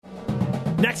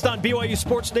Next on BYU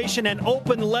Sports Nation, an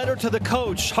open letter to the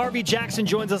coach. Harvey Jackson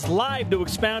joins us live to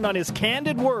expound on his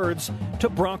candid words to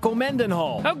Bronco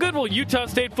Mendenhall. How good will Utah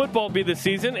State football be this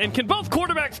season? And can both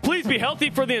quarterbacks please be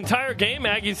healthy for the entire game?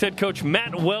 Aggies head coach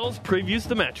Matt Wells previews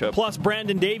the matchup. Plus,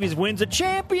 Brandon Davies wins a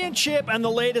championship, and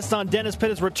the latest on Dennis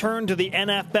Pitta's return to the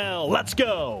NFL. Let's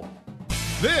go.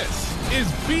 This is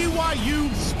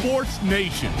BYU Sports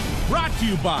Nation, brought to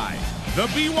you by The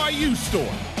BYU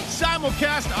Store.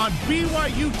 Simulcast on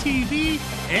BYU TV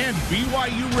and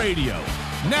BYU Radio.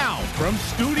 Now, from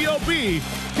Studio B,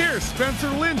 here's Spencer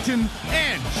Linton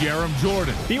and Jerem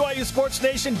Jordan. BYU Sports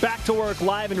Nation back to work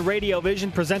live in Radio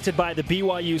Vision, presented by the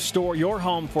BYU Store, your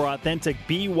home for authentic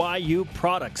BYU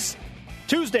products.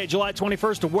 Tuesday, July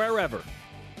 21st, to wherever,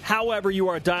 however you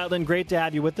are dialed in. Great to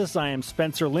have you with us. I am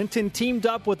Spencer Linton, teamed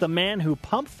up with the man who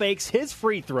pump fakes his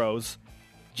free throws,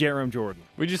 Jerem Jordan.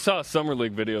 We just saw a Summer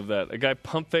League video of that. A guy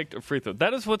pump faked a free throw.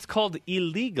 That is what's called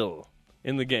illegal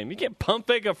in the game. You can't pump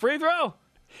fake a free throw.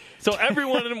 So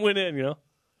everyone went in,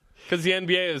 because the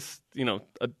NBA is,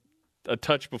 a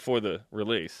touch before the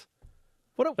release.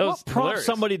 What prompts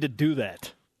somebody to do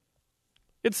that?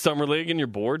 It's Summer League and you're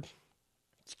bored.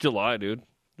 It's July, dude.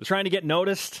 Trying to get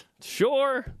noticed?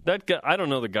 Sure. That guy, I don't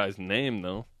know the guy's name,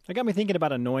 though. That got me thinking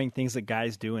about annoying things that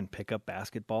guys do in pickup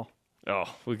basketball.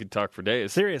 Oh, we could talk for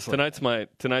days. Seriously. Tonight's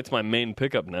my main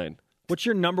pickup night. What's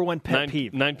your number one pet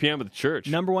peeve? 9 p.m. at the church.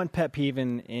 Number one pet peeve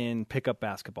in pickup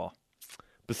basketball?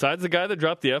 Besides the guy that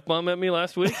dropped the F-bomb at me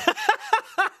last week?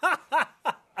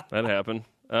 That happened.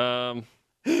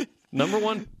 Number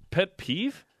one pet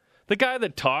peeve? The guy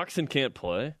that talks and can't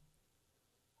play.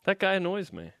 That guy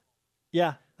annoys me.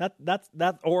 Yeah,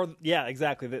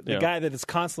 exactly. The guy that is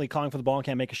constantly calling for the ball and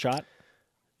can't make a shot?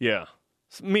 Yeah.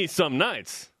 Me some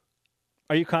nights.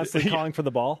 Are you constantly calling for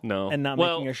the ball? No. And not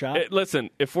making a shot?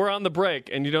 Listen, if we're on the break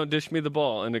and you don't dish me the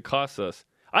ball and it costs us,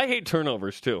 I hate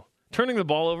turnovers too. Turning the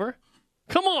ball over?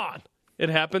 Come on! It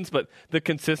happens, but the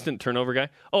consistent turnover guy.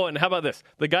 Oh, and how about this?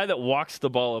 The guy that walks the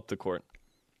ball up the court.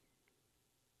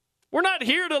 We're not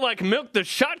here to, milk the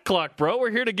shot clock, bro.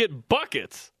 We're here to get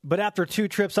buckets. But after 2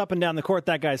 trips up and down the court,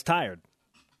 that guy's tired.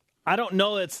 I don't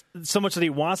know it's so much that he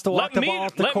wants to walk the ball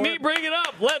up the court. Let me bring it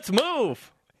up. Let's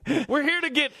move. We're here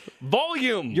to get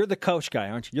volume. You're the coach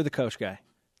guy, aren't you? You're the coach guy.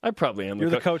 I probably am.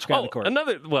 You're the coach guy on the court.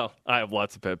 I have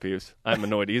lots of pet peeves. I'm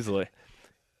annoyed easily.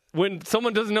 When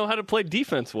someone doesn't know how to play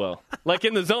defense well. Like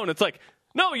in the zone, it's like,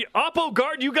 no, oppo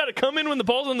guard, you got to come in when the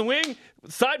ball's on the wing.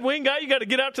 Side wing guy, you got to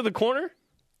get out to the corner.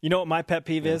 You know what my pet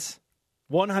peeve is?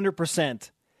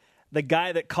 100%. The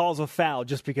guy that calls a foul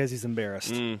just because he's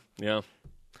embarrassed. Yeah.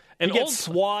 And he gets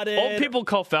swatted. Old people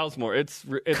call fouls more. It's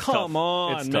Come tough.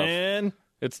 on, it's man. Tough.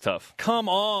 It's tough. Come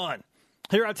on.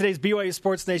 Here are today's BYU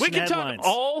Sports Nation headlines. We can talk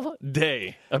all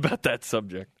day about that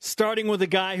subject. Starting with a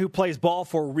guy who plays ball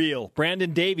for real.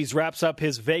 Brandon Davies wraps up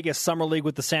his Vegas Summer League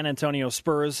with the San Antonio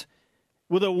Spurs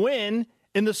with a win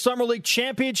in the Summer League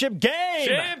championship game.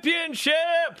 Championship!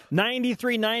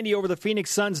 93-90 over the Phoenix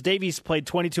Suns. Davies played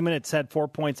 22 minutes, had 4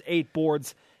 points, 8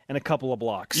 boards, and a couple of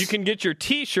blocks. You can get your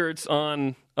T-shirts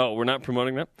on... Oh, we're not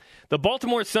promoting that? The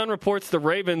Baltimore Sun reports the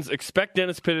Ravens expect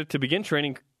Dennis Pitta to begin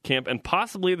training camp and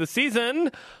possibly the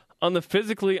season on the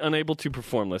physically unable to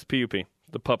perform list, PUP,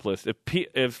 the PUP list.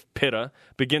 If Pitta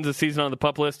begins the season on the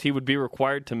PUP list, he would be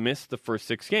required to miss the first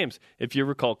 6 games. If you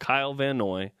recall, Kyle Van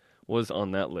Noy was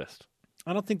on that list.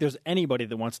 I don't think there's anybody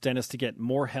that wants Dennis to get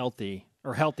more healthy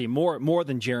more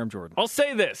than Jerem Jordan. I'll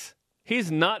say this.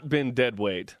 He's not been dead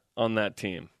weight on that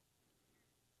team.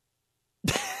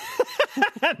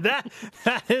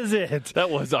 that is it. That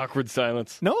was awkward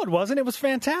silence. No, it wasn't. It was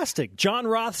fantastic. John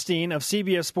Rothstein of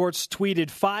CBS Sports tweeted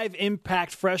 5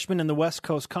 impact freshmen in the West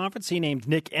Coast Conference. He named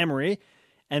Nick Emery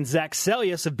and Zach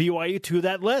Sellius of BYU to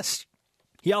that list.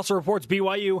 He also reports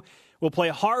BYU will play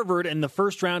Harvard in the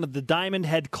first round of the Diamond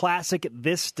Head Classic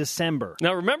this December.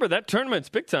 Now, remember, that tournament's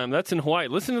big time. That's in Hawaii.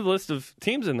 Listen to the list of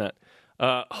teams in that.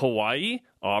 Hawaii,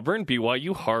 Auburn,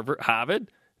 BYU,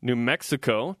 Harvard, New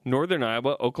Mexico, Northern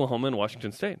Iowa, Oklahoma, and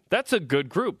Washington State. That's a good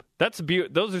group.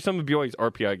 Those are some of BYU's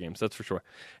RPI games, that's for sure.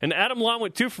 And Adam Long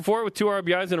went 2 for 4 with 2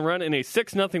 RBIs in a run in a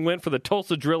 6-0 win for the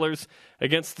Tulsa Drillers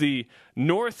against the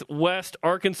Northwest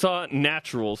Arkansas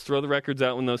Naturals. Throw the records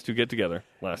out when those two get together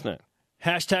last night.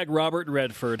 Hashtag Robert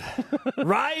Redford.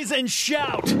 Rise and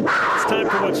shout. It's time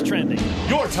for What's Trending.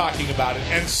 You're talking about it,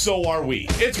 and so are we.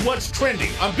 It's What's Trending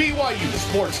on BYU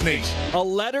Sports Nation. A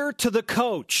letter to the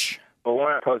coach. For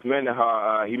one, Coach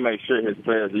Mendenhall, he makes sure his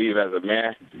players leave as a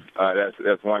man.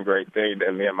 That's one great thing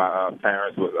that me and my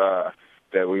parents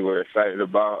that we were excited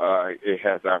about. It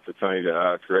has the opportunity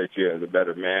to create you as a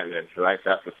better man and life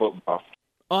after football.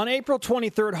 On April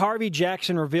 23rd, Harvey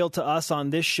Jackson revealed to us on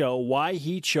this show why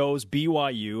he chose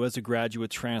BYU as a graduate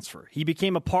transfer. He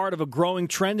became a part of a growing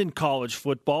trend in college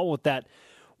football with that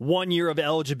 1 year of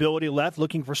eligibility left,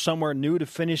 looking for somewhere new to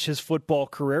finish his football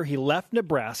career. He left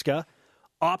Nebraska,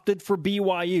 opted for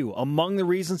BYU. Among the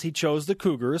reasons he chose the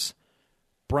Cougars,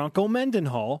 Bronco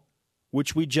Mendenhall,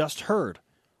 which we just heard.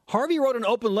 Harvey wrote an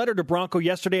open letter to Bronco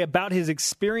yesterday about his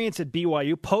experience at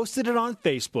BYU, posted it on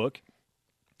Facebook.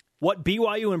 What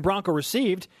BYU and Bronco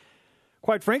received,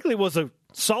 quite frankly, was a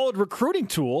solid recruiting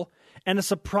tool and a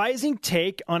surprising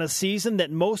take on a season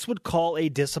that most would call a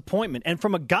disappointment. And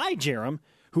from a guy, Jerem,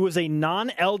 who is a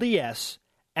non-LDS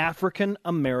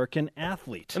African-American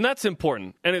athlete. And that's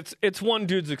important. And it's one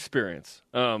dude's experience.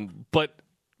 But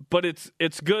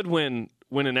it's good when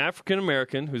an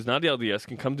African-American who's not LDS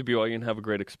can come to BYU and have a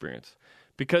great experience.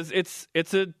 Because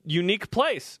it's a unique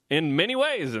place in many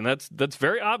ways, and that's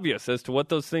very obvious as to what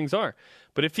those things are.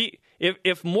 But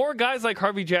if more guys like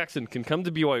Harvey Jackson can come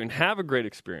to BYU and have a great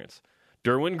experience,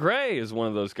 Derwin Gray is one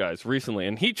of those guys recently,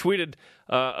 and he tweeted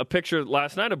a picture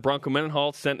last night of Bronco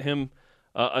Mendenhall, sent him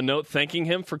a note thanking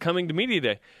him for coming to Media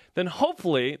Day. Then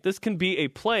hopefully this can be a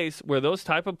place where those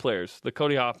type of players, the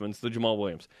Cody Hoffmans, the Jamal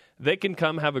Williams, they can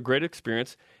come have a great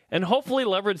experience and hopefully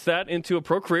leverage that into a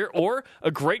pro career or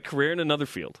a great career in another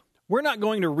field. We're not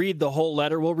going to read the whole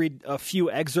letter. We'll read a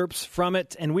few excerpts from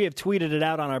it, and we have tweeted it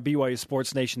out on our BYU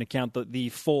Sports Nation account, the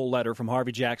full letter from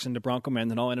Harvey Jackson to Bronco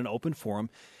Mendenhall in an open forum.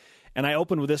 And I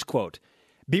open with this quote: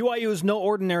 BYU is no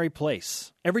ordinary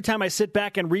place. Every time I sit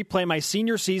back and replay my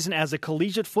senior season as a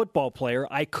collegiate football player,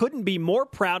 I couldn't be more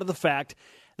proud of the fact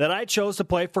that I chose to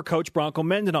play for Coach Bronco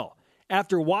Mendenhall.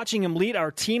 After watching him lead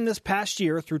our team this past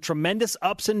year through tremendous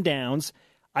ups and downs,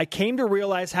 I came to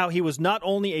realize how he was not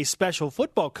only a special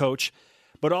football coach,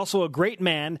 but also a great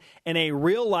man and a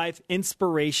real-life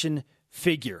inspiration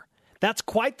figure. That's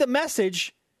quite the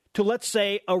message to, let's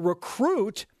say, a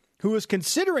recruit who is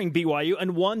considering BYU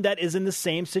and one that is in the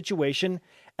same situation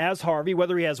as Harvey,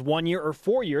 whether he has 1 year or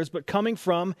 4 years, but coming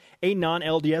from a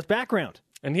non-LDS background.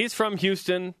 And he's from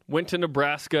Houston, went to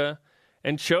Nebraska,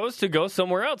 and chose to go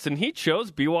somewhere else. And he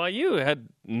chose BYU. Had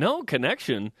no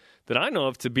connection that I know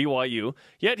of to BYU,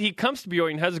 yet he comes to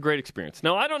BYU and has a great experience.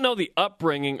 Now, I don't know the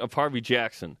upbringing of Harvey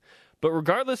Jackson, but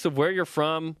regardless of where you're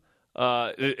from,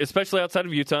 especially outside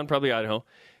of Utah and probably Idaho,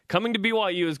 coming to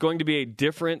BYU is going to be a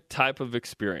different type of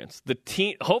experience. The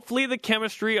team, hopefully the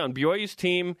chemistry on BYU's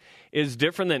team is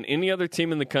different than any other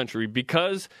team in the country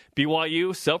because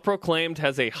BYU, self-proclaimed,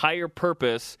 has a higher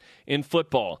purpose in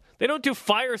football. They don't do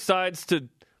firesides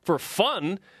for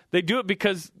fun. They do it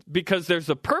because there's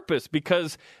a purpose,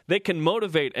 because they can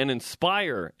motivate and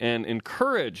inspire and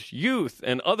encourage youth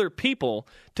and other people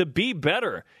to be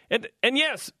better. And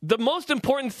yes, the most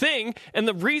important thing and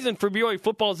the reason for BYU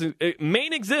football's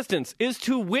main existence is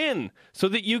to win so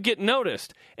that you get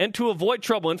noticed and to avoid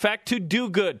trouble. In fact, to do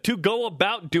good, to go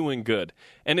about doing good.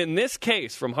 And in this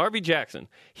case, from Harvey Jackson,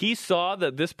 he saw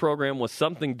that this program was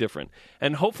something different.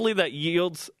 And hopefully that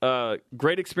yields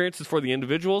great experiences for the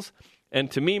individuals. And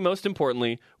to me, most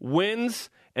importantly, wins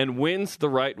the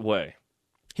right way.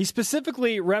 He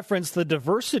specifically referenced the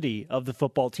diversity of the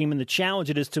football team and the challenge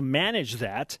it is to manage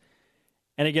that.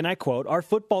 And again, I quote, "Our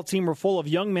football team were full of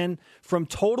young men from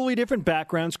totally different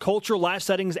backgrounds, cultural, life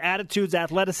settings, attitudes,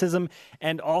 athleticism,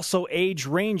 and also age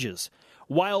ranges.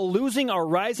 While losing our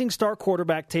rising star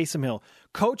quarterback, Taysom Hill,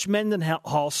 Coach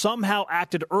Mendenhall somehow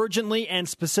acted urgently and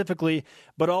specifically,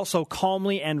 but also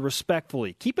calmly and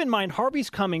respectfully. Keep in mind, Harvey's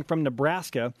coming from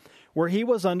Nebraska, where he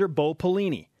was under Bo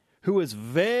Pelini, who is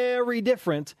very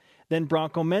different than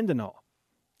Bronco Mendenhall.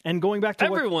 And going back to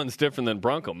everyone's different than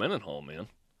Bronco Mendenhall, man.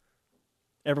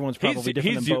 Everyone's probably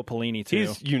different than Bo Pelini, too.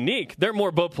 He's unique. There are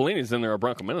more Bo Pelinis than there are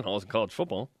Bronco Mendenhalls in college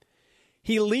football.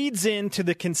 He leads into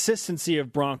the consistency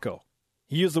of Bronco.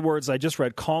 He used the words I just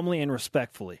read, calmly and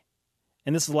respectfully.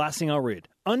 And this is the last thing I'll read.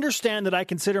 Understand that I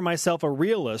consider myself a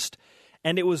realist,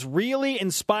 and it was really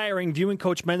inspiring viewing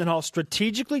Coach Mendenhall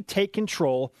strategically take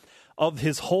control of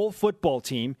his whole football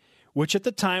team, which at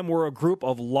the time were a group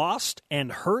of lost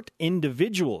and hurt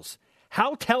individuals.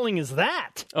 How telling is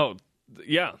that? Oh,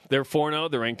 yeah. They're 4-0.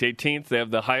 They're ranked 18th. They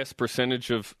have the highest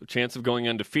percentage of chance of going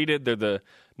undefeated. They're the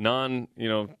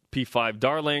P5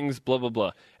 darlings, blah, blah,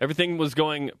 blah. Everything was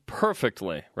going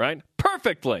perfectly, right?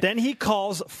 Perfectly. Then he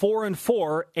calls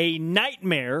 4-4 a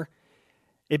nightmare.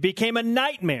 It became a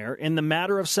nightmare in the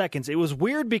matter of seconds. It was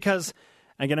weird because,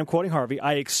 again, I'm quoting Harvey,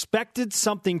 I expected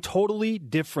something totally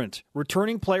different.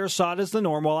 Returning players saw it as the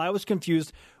norm while I was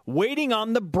confused, waiting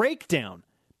on the breakdown.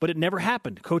 but it never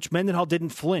happened. Coach Mendenhall didn't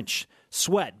flinch,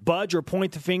 sweat, budge, or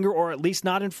point the finger, or at least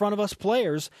not in front of us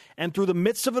players. And through the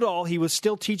midst of it all, he was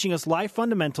still teaching us life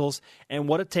fundamentals and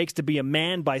what it takes to be a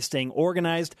man by staying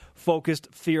organized, focused,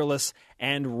 fearless,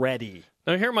 and ready.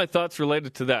 Now, here are my thoughts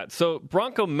related to that. So,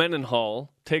 Bronco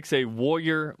Mendenhall takes a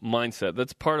warrior mindset.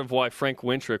 That's part of why Frank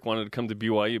Wintrick wanted to come to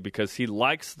BYU, because he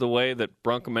likes the way that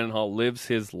Bronco Mendenhall lives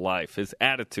his life, his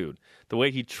attitude, the way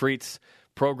he treats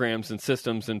programs and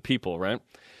systems and people, right?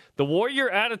 The warrior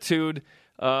attitude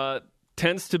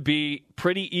tends to be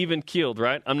pretty even-keeled,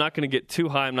 right? I'm not going to get too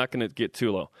high. I'm not going to get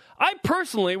too low. I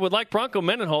personally would like Bronco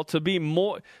Mendenhall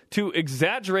to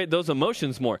exaggerate those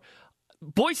emotions more.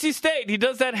 Boise State, he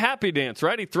does that happy dance,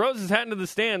 right? He throws his hat into the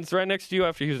stands right next to you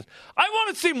after Houston. I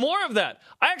want to see more of that.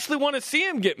 I actually want to see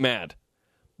him get mad.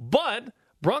 But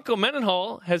Bronco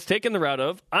Mendenhall has taken the route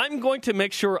of, I'm going to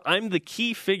make sure I'm the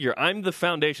key figure. I'm the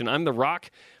foundation. I'm the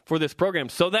rock for this program,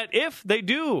 so that if they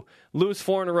do lose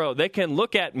 4 in a row, they can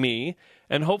look at me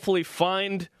and hopefully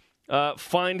find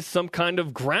some kind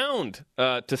of ground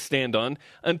to stand on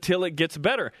until it gets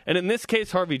better. And in this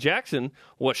case, Harvey Jackson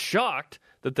was shocked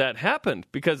that happened,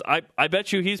 because I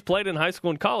bet you he's played in high school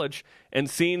and college and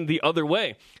seen the other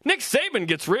way. Nick Saban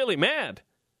gets really mad.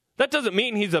 That doesn't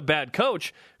mean he's a bad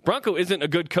coach. Bronco isn't a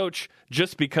good coach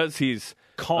just because he's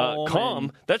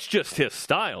calm. That's just his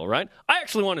style, right? I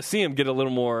actually want to see him get a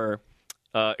little more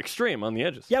extreme on the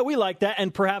edges. Yeah, we like that,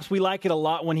 and perhaps we like it a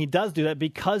lot when he does do that,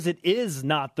 because it is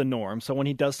not the norm. So when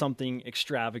he does something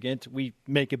extravagant, we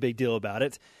make a big deal about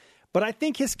it. But I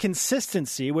think his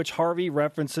consistency, which Harvey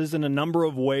references in a number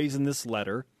of ways in this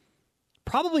letter,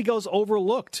 probably goes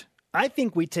overlooked. I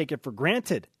think we take it for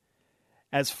granted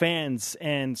as fans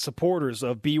and supporters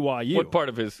of BYU. What part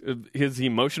of his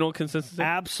emotional consistency?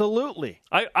 Absolutely.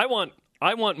 I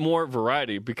want more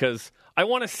variety, because I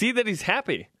want to see that he's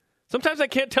happy. Sometimes I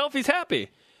can't tell if he's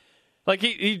happy. Like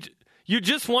you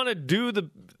just want to do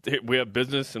we have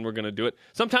business and we're going to do it.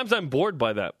 Sometimes I'm bored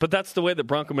by that, but that's the way that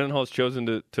Bronco Mendenhall has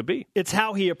chosen to be. It's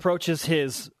how he approaches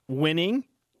his winning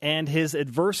and his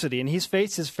adversity, and he's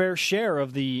faced his fair share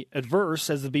of the adverse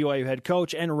as the BYU head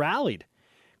coach and rallied.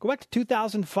 Go back to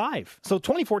 2005. So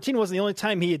 2014 wasn't the only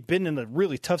time he had been in a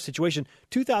really tough situation.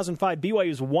 2005,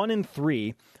 BYU's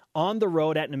 1-3 on the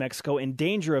road at New Mexico, in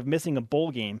danger of missing a bowl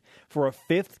game for a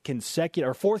fourth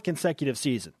consecutive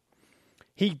season.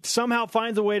 He somehow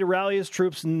finds a way to rally his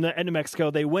troops in New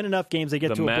Mexico. They win enough games, they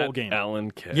get to a bowl game. Matt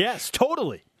Allen catch. Yes,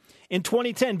 totally. In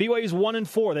 2010, BYU's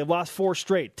 1-4. They've lost 4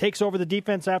 straight. Takes over the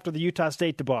defense after the Utah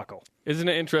State debacle. Isn't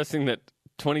it interesting that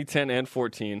 2010 and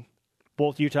 14,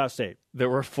 both Utah State, there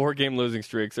were 4-game losing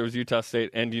streaks. There was Utah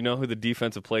State, and you know who the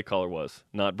defensive play caller was?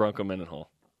 Not Bronco Mendenhall.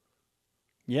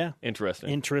 Yeah.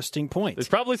 Interesting point. There's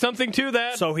probably something to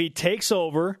that. So he takes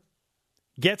over,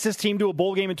 gets his team to a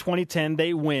bowl game in 2010.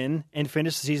 They win and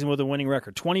finish the season with a winning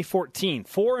record. 2014,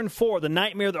 4-4, the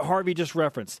nightmare that Harvey just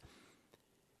referenced.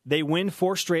 They win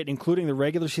 4 straight, including the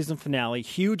regular season finale.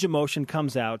 Huge emotion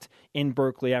comes out in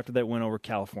Berkeley after that win over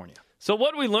California. So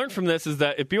what we learned from this is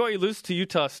that if BYU loses to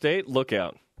Utah State, look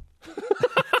out.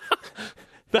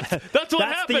 That's what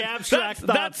happened. The abstract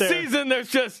thought that season, there's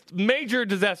just major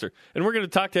disaster. And we're going to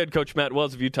talk to head coach Matt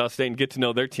Wells of Utah State and get to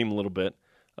know their team a little bit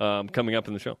coming up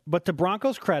in the show. But to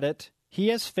Bronco's credit, he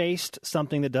has faced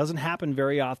something that doesn't happen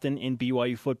very often in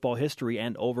BYU football history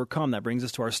and overcome. That brings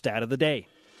us to our stat of the day.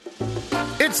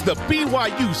 It's the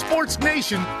BYU Sports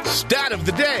Nation stat of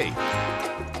the day.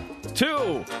 2.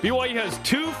 BYU has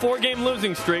 2 4-game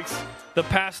losing streaks the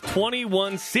past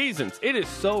 21 seasons. It is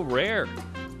so rare.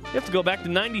 You have to go back to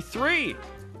 93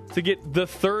 to get the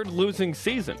 3rd losing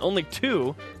season. Only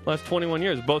 2 last 21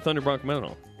 years, both under Bronco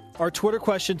Mendenhall. Our Twitter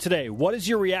question today: what is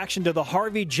your reaction to the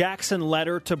Harvey Jackson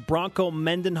letter to Bronco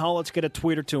Mendenhall? Let's get a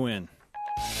tweet or two in.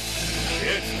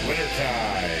 It's Twitter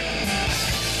time.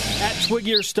 At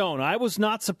Twiggy or Stone, I was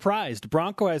not surprised.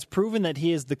 Bronco has proven that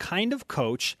he is the kind of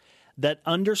coach that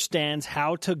understands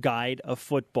how to guide a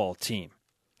football team.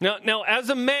 Now, as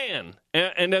a man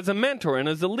and as a mentor and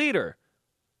as a leader,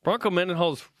 Bronco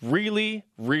Mendenhall's really,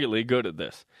 really good at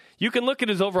this. You can look at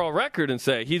his overall record and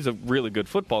say he's a really good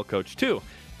football coach, too.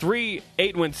 3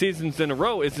 8-win seasons in a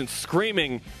row isn't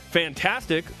screaming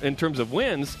fantastic in terms of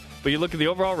wins, but you look at the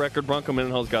overall record, Bronco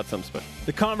Mendenhall's got some special.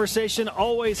 The conversation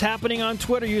always happening on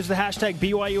Twitter. Use the hashtag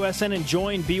BYUSN and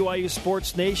join BYU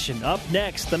Sports Nation. Up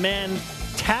next, the man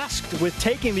tasked with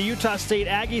taking the Utah State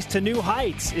Aggies to new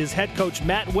heights is head coach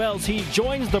Matt Wells. He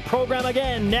joins the program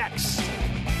again next.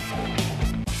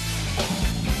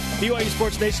 BYU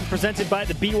Sports Nation presented by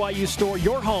the BYU Store,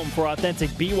 your home for authentic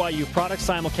BYU products,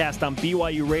 simulcast on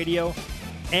BYU Radio.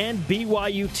 and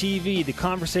BYU TV. The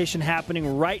conversation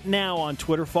happening right now on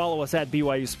Twitter. Follow us at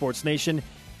BYU Sports Nation.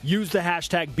 Use the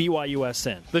hashtag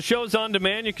BYUSN. The show's on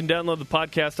demand. You can download the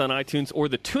podcast on iTunes or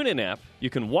the TuneIn app. You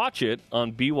can watch it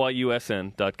on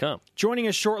BYUSN.com. Joining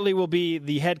us shortly will be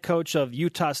the head coach of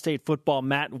Utah State football,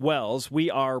 Matt Wells.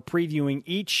 We are previewing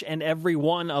each and every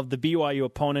one of the BYU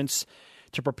opponents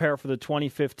to prepare for the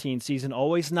 2015 season.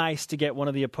 Always nice to get one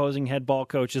of the opposing head ball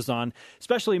coaches on,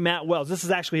 especially Matt Wells. This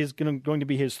is actually going to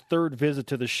be his third visit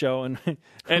to the show.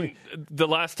 And the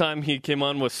last time he came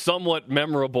on was somewhat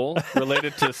memorable,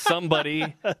 related to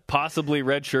somebody possibly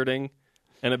redshirting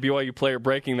and a BYU player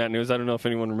breaking that news. I don't know if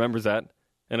anyone remembers that.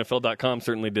 NFL.com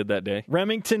certainly did that day.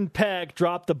 Remington Peck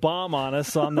dropped the bomb on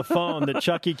us on the phone that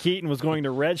Chucky Keaton was going to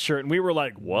redshirt, and we were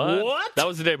like, what? That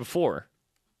was the day before.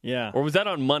 Yeah. Or was that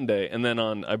on Monday? And then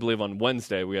I believe on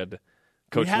Wednesday, we had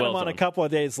Coach Wells. We had him on a couple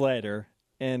of days later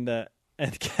and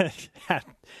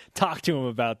talked to him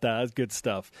about that. That's good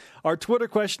stuff. Our Twitter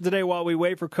question today while we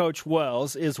wait for Coach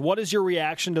Wells is, what is your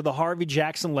reaction to the Harvey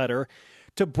Jackson letter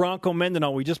to Bronco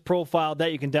Mendenhall? We just profiled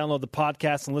that. You can download the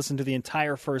podcast and listen to the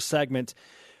entire first segment,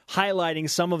 highlighting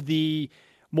some of the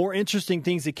more interesting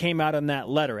things that came out in that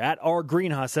letter. At R.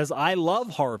 Greenhouse says, I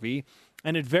love Harvey,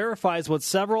 and it verifies what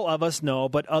several of us know,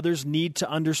 but others need to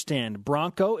understand.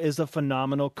 Bronco is a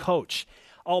phenomenal coach,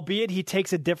 albeit he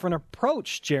takes a different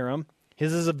approach, Jerem.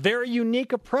 His is a very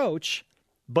unique approach,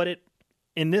 but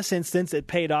in this instance, it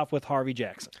paid off with Harvey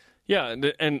Jackson. Yeah,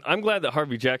 and I'm glad that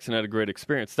Harvey Jackson had a great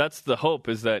experience. That's the hope,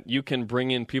 is that you can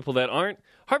bring in people that aren't.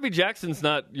 Harvey Jackson's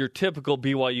not your typical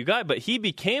BYU guy, but he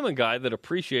became a guy that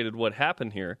appreciated what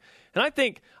happened here. And I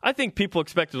think people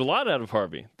expected a lot out of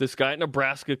Harvey. This guy at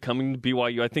Nebraska coming to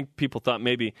BYU, I think people thought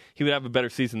maybe he would have a better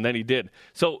season than he did.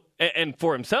 So, and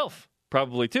for himself,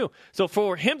 probably too. So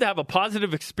for him to have a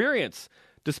positive experience,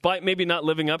 despite maybe not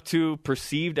living up to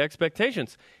perceived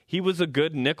expectations, he was a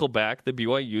good nickelback that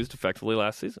BYU used effectively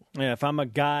last season. Yeah, if I'm a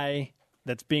guy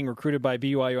that's being recruited by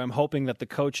BYU, I'm hoping that the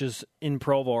coaches in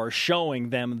Provo are showing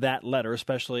them that letter,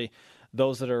 especially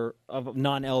those that are of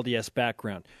non-LDS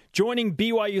background. Joining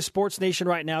BYU Sports Nation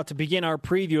right now to begin our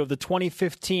preview of the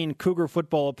 2015 Cougar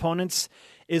football opponents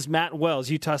is Matt Wells,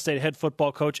 Utah State head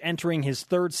football coach, entering his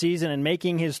third season and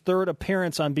making his third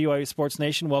appearance on BYU Sports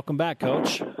Nation. Welcome back,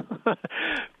 Coach.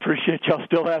 Appreciate y'all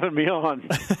still having me on.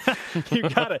 You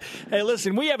got it. Hey,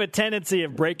 listen, we have a tendency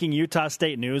of breaking Utah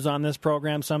State news on this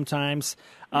program sometimes.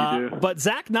 You do. But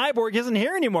Zach Nyborg isn't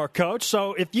here anymore, Coach.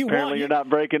 So if you Apparently you're not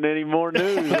breaking any more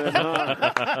news. Then,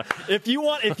 huh? If you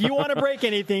want to break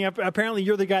anything, apparently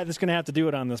you're the guy that's going to have to do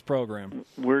it on this program.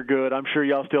 We're good. I'm sure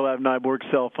y'all still have Nyborg's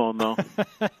cell phone, though.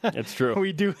 It's true.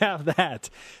 We do have that.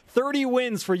 30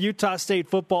 wins for Utah State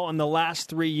football in the last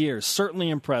 3 years. Certainly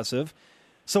impressive.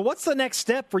 So what's the next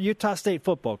step for Utah State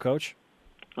football, Coach?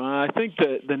 I think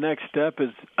the next step is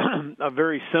a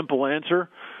very simple answer,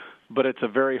 but it's a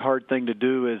very hard thing to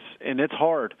do. And it's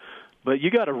hard, but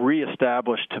you got to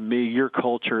reestablish, to me, your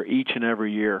culture each and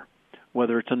every year,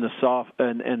 whether it's in the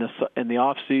in the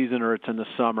off season or it's in the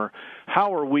summer.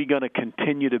 How are we going to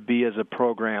continue to be as a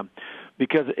program?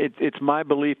 Because it's my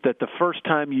belief that the first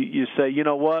time you say, you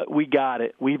know what, we got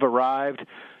it, we've arrived,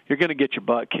 you're going to get your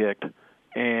butt kicked.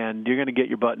 And you're going to get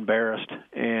your butt embarrassed.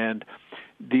 And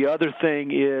the other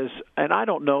thing is, and I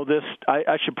don't know this,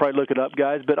 I should probably look it up,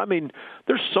 guys, but, I mean,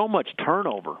 there's so much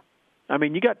turnover. I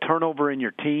mean, you got turnover in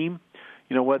your team,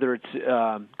 you know, whether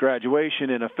it's graduation,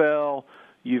 NFL,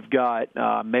 you've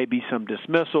got maybe some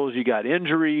dismissals, you got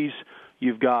injuries,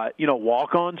 you've got, you know,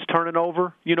 walk-ons turning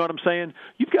over. You know what I'm saying?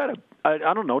 You've got, I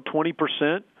don't know,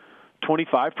 20%,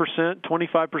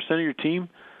 25% of your team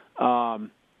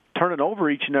turning over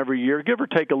each and every year, give or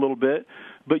take a little bit.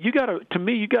 But you got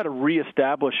to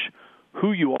reestablish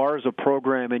who you are as a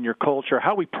program and your culture,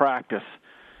 how we practice,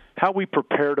 how we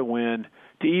prepare to win,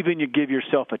 to even you give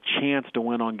yourself a chance to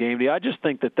win on game day. I just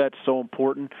think that that's so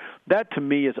important. That, to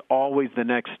me, is always the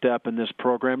next step in this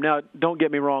program. Now, don't get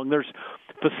me wrong. There's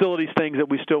facilities things that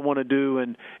we still want to do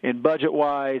and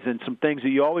budget-wise and some things that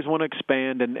you always want to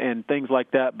expand and things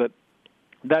like that. But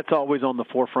that's always on the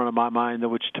forefront of my mind,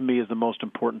 which to me is the most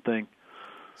important thing.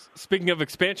 Speaking of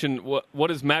expansion,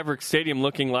 what is Maverick Stadium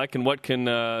looking like, and what can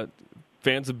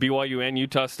fans of BYU and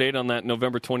Utah State on that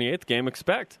November 28th game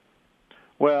expect?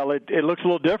 Well, it looks a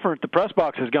little different. The press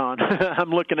box is gone.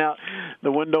 I'm looking out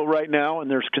the window right now, and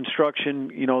there's construction.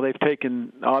 You know, they've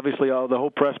taken, obviously, the whole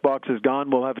press box is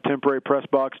gone. We'll have a temporary press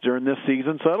box during this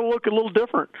season, so it'll look a little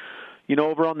different. You know,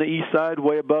 over on the east side,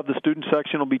 way above the student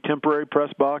section, will be temporary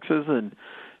press boxes, and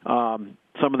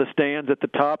some of the stands at the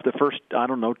top, the first,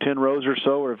 10 rows or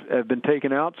so have been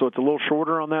taken out, so it's a little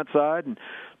shorter on that side. And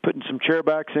putting some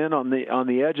chairbacks in on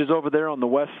the edges over there on the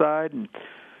west side, and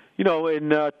in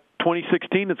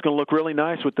 2016 it's going to look really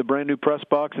nice with the brand new press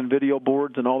box and video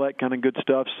boards and all that kind of good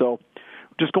stuff. So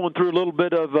just going through a little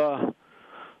bit of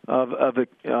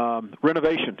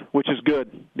renovation, which is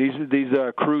good. These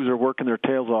crews are working their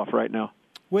tails off right now.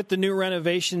 With the new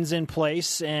renovations in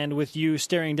place and with you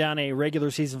staring down a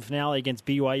regular season finale against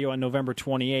BYU on November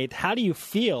 28th, how do you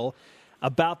feel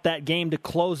about that game to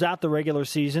close out the regular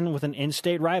season with an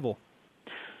in-state rival?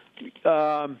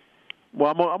 Well,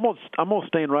 I'm almost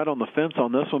staying right on the fence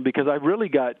on this one because I really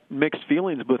got mixed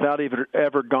feelings without even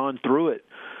ever gone through it.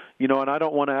 And I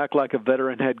don't want to act like a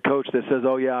veteran head coach that says,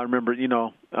 oh, yeah, I remember,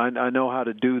 I know how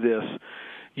to do this.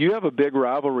 You have a big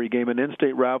rivalry game, an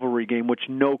in-state rivalry game, which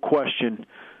no question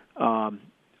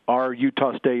our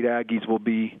Utah State Aggies will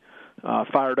be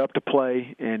fired up to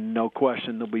play, and no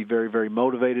question they'll be very, very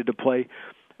motivated to play.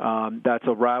 That's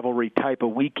a rivalry type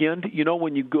of weekend.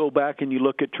 When you go back and you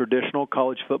look at traditional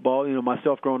college football,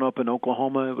 myself growing up in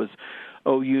Oklahoma, it was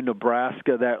OU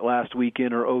Nebraska that last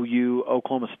weekend or OU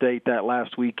Oklahoma State that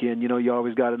last weekend. You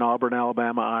always got an Auburn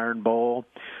Alabama Iron Bowl.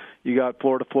 You got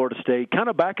Florida State. Kind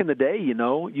of back in the day,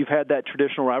 you've had that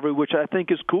traditional rivalry, which I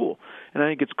think is cool. And I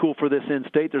think it's cool for this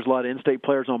in-state. There's a lot of in-state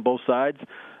players on both sides.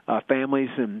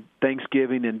 Families and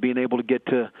Thanksgiving and being able to get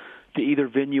to either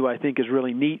venue I think is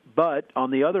really neat. But on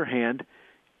the other hand,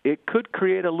 it could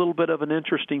create a little bit of an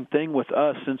interesting thing with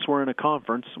us since we're in a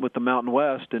conference with the Mountain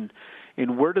West. And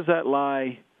where does that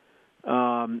lie?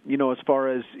 As far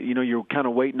as, you're kind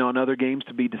of waiting on other games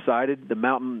to be decided. The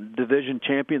Mountain Division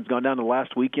champion's gone down to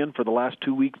last weekend for the last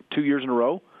 2 years in a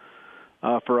row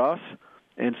for us.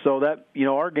 And so that,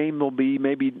 our game will be,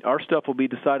 maybe our stuff will be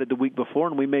decided the week before,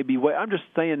 and we may be I'm just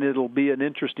saying it'll be an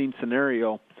interesting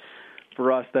scenario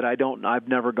for us that I've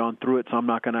never gone through it, so I'm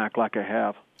not going to act like I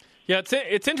have. Yeah,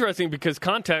 it's interesting because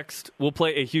context will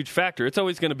play a huge factor. It's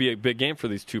always going to be a big game for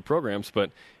these two programs,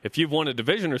 but if you've won a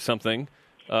division or something,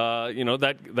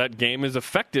 that game is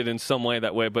affected in some way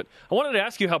that way. But I wanted to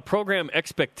ask you how program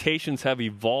expectations have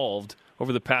evolved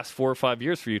over the past 4 or 5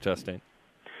 years for Utah State.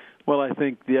 Well, I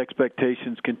think the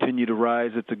expectations continue to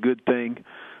rise. It's a good thing.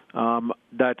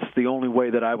 That's the only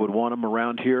way that I would want them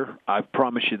around here. I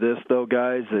promise you this, though,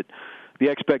 guys, that the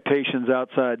expectations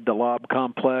outside the Lob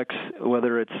complex,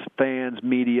 whether it's fans,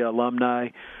 media, alumni,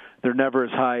 they're never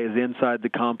as high as inside the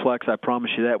complex. I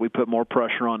promise you that. We put more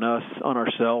pressure on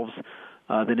ourselves,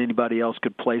 than anybody else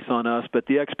could place on us. But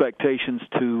the expectations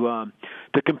to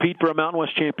compete for a Mountain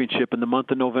West championship in the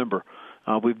month of November,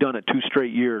 we've done it 2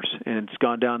 straight years, and it's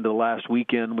gone down to the last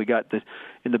weekend. We got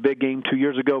in the big game 2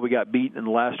 years ago, we got beat in the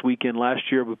last weekend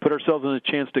last year. We put ourselves in a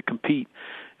chance to compete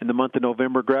in the month of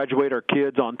November, graduate our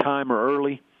kids on time or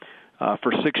early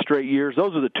for 6 straight years.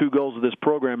 Those are the 2 goals of this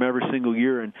program every single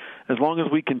year, and as long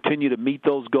as we continue to meet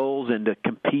those goals and to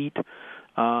compete,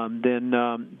 then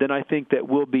I think that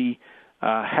we'll be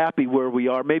happy where we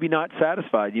are, maybe not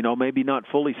satisfied, maybe not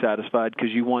fully satisfied, because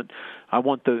I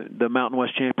want the Mountain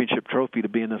West Championship trophy to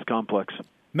be in this complex.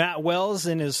 Matt Wells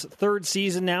in his 3rd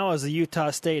season now as the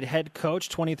Utah State head coach,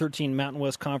 2013 Mountain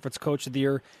West Conference Coach of the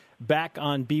Year, back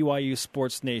on BYU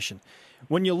Sports Nation.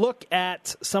 When you look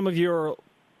at some of your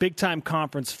big-time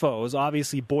conference foes,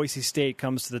 obviously Boise State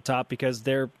comes to the top because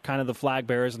they're kind of the flag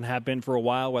bearers and have been for a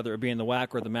while, whether it be in the WAC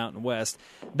or the Mountain West.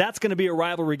 That's going to be a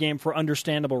rivalry game for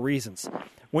understandable reasons.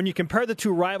 When you compare the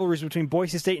 2 rivalries between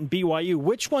Boise State and BYU,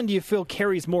 which one do you feel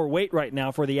carries more weight right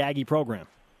now for the Aggie program?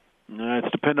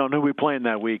 It's depending on who we play in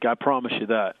that week. I promise you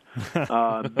that.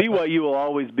 BYU will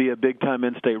always be a big-time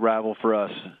in-state rival for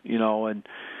us, and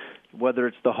whether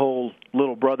it's the whole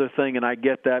little brother thing, and I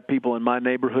get that. People in my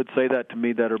neighborhood say that to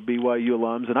me that are BYU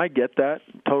alums, and I get that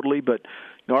totally, but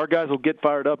our guys will get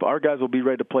fired up. Our guys will be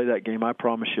ready to play that game, I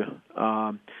promise you.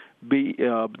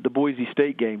 The Boise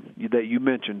State game that you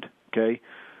mentioned, okay,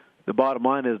 the bottom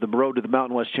line is the road to the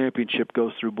Mountain West Championship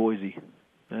goes through Boise,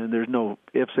 and there's no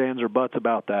ifs, ands, or buts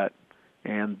about that,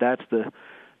 and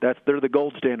they're the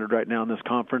gold standard right now in this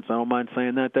conference. I don't mind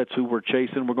saying that. That's who we're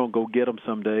chasing. We're going to go get them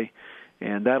someday.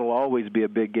 And that'll always be a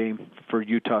big game for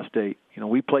Utah State.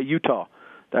 We play Utah.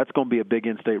 That's going to be a big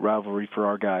in-state rivalry for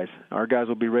our guys. Our guys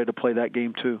will be ready to play that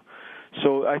game too.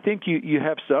 So I think you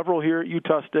have several here at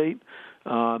Utah State,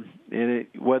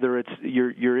 whether it's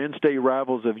your in-state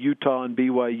rivals of Utah and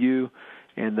BYU,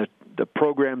 and the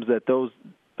programs that those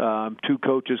 2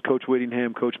 coaches, Coach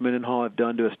Whittingham, Coach Mendenhall, have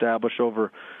done to establish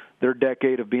over their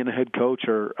decade of being a head coach,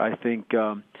 or I think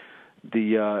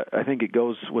it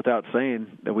goes without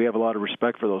saying that we have a lot of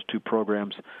respect for those 2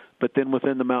 programs. But then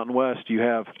within the Mountain West, you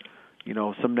have,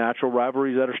 some natural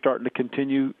rivalries that are starting to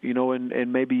continue,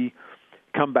 and maybe,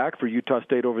 come back for Utah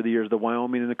State over the years, the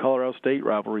Wyoming and the Colorado State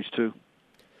rivalries too.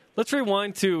 Let's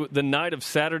rewind to the night of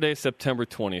Saturday, September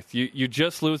 20th. You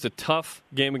just lose a tough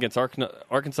game against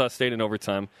Arkansas State in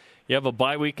overtime. You have a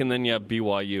bye week, and then you have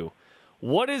BYU.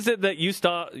 What is it that you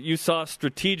saw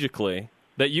strategically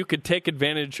that you could take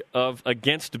advantage of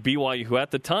against BYU, who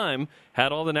at the time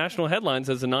had all the national headlines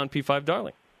as a non-P5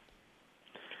 darling?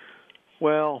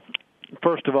 Well,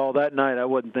 first of all, that night I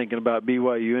wasn't thinking about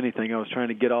BYU anything. I was trying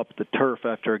to get off the turf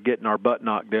after getting our butt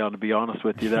knocked down, to be honest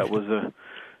with you. That was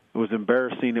it was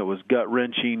embarrassing. It was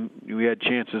gut-wrenching. We had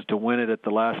chances to win it at the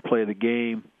last play of the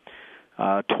game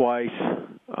twice.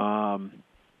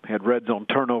 Had red zone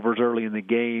turnovers early in the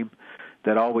game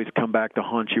that always come back to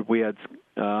haunt you. We had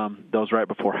those right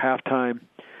before halftime.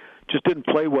 Just didn't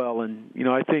play well. And,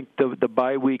 I think the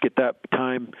bye week at that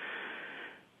time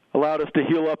allowed us to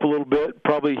heal up a little bit,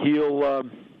 probably heal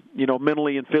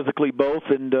mentally and physically both,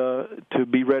 and to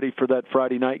be ready for that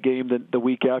Friday night game the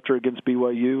week after against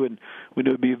BYU. And we knew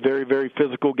it would be a very, very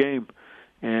physical game.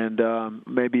 And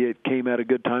maybe it came at a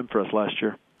good time for us last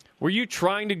year. Were you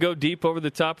trying to go deep over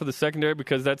the top of the secondary?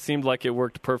 Because that seemed like it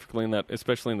worked perfectly in that,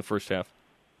 especially in the first half.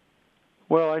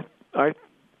 Well, I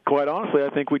quite honestly, I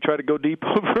think we try to go deep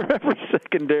over every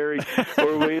secondary,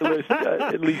 or we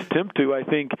at least attempt to. I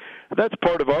think that's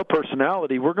part of our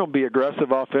personality. We're going to be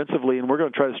aggressive offensively, and we're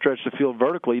going to try to stretch the field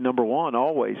vertically, number one,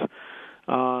 always.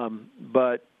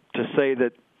 But to say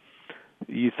that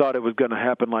you thought it was going to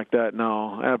happen like that,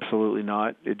 no, absolutely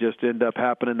not. It just ended up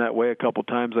happening that way a couple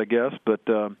times, I guess. But,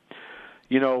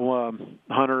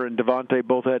 Hunter and Devontae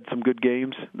both had some good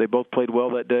games. They both played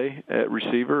well that day at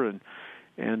receiver, and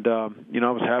I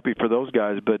was happy for those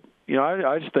guys. But,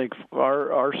 I just think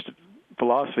our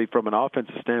philosophy from an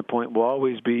offensive standpoint will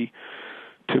always be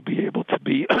to be able to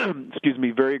be,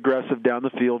 very aggressive down the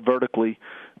field vertically,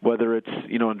 whether it's,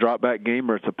 a drop-back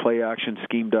game or it's a play-action,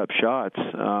 schemed-up shots.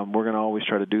 We're going to always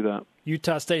try to do that.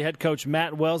 Utah State head coach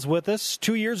Matt Wells with us.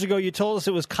 2 years ago, you told us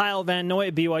it was Kyle Van Noy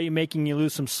at BYU making you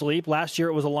lose some sleep. Last year,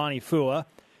 it was Alani Fua.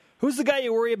 Who's the guy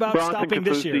you worry about stopping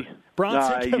this year?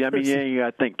 Bronson Kafusi. You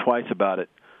got to think twice about it.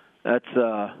 That's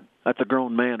a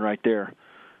grown man right there.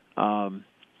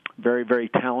 Very, very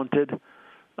talented,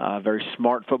 very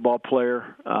smart football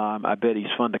player. I bet he's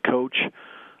fun to coach.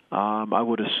 I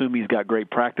would assume he's got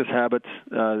great practice habits.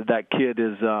 That kid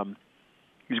is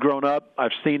he's grown up.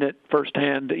 I've seen it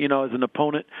firsthand, as an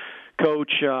opponent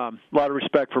coach. A lot of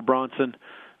respect for Bronson.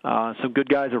 Some good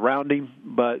guys around him,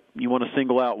 but you want to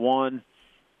single out one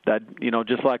that,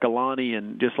 just like Alani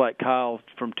and just like Kyle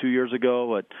from 2 years ago,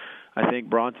 but I think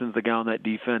Bronson's the guy on that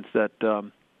defense that,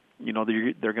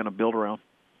 they're going to build around.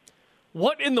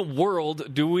 What in the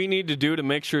world do we need to do to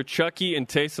make sure Chucky and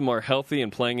Taysom are healthy and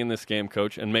playing in this game,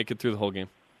 Coach, and make it through the whole game?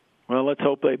 Well, let's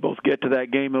hope they both get to that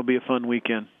game. It'll be a fun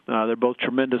weekend. They're both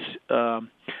tremendous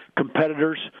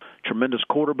competitors, tremendous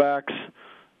quarterbacks,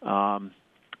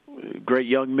 great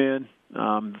young men,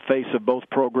 the face of both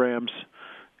programs.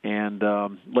 And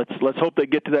let's hope they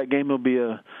get to that game. It'll be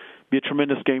a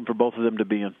tremendous game for both of them to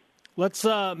be in. Let's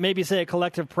maybe say a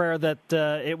collective prayer that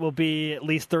it will be at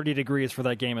least 30 degrees for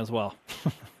that game as well.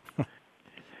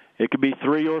 It could be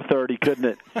 3 or 30, couldn't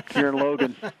it, here in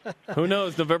Logan? Who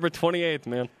knows? November 28th,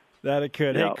 man. That it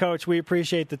could. Yeah. Hey, Coach, we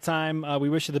appreciate the time. We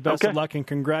wish you the best of luck, and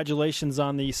congratulations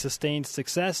on the sustained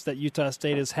success that Utah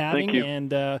State is having. Thank you.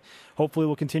 And hopefully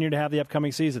we'll continue to have the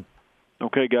upcoming season.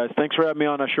 Okay, guys. Thanks for having me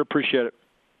on. I sure appreciate it.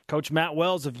 Coach Matt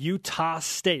Wells of Utah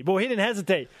State. Boy, he didn't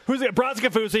hesitate. Who's it? Bronco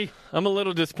Kafusi. I'm a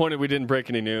little disappointed we didn't break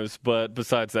any news, but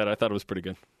besides that, I thought it was pretty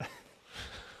good.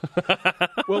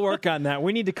 We'll work on that.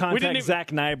 We need to contact Zach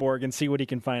Nyborg and see what he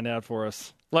can find out for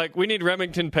us. Like, we need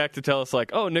Remington Peck to tell us,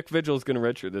 Nick Vigil is going to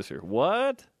redshirt this year.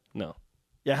 What? No.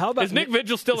 Yeah, how about is Nick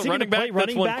Vigil still a running back?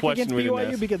 That's one question we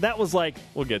didn't ask. Because that was like...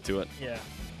 We'll get to it.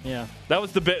 Yeah. That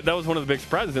was one of the big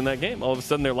surprises in that game. All of a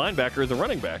sudden, their linebacker is a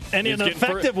running back. And an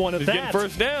effective one at that. He's getting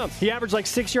first downs. He averaged like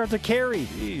 6 yards a carry.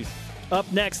 Jeez. Up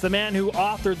next, the man who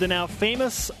authored the now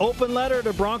famous open letter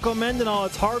to Bronco Mendenhall.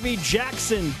 It's Harvey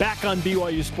Jackson back on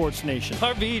BYU Sports Nation.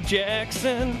 Harvey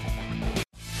Jackson.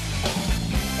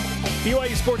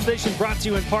 BYU Sports Nation brought to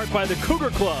you in part by the Cougar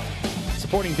Club,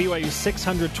 supporting BYU's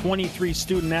 623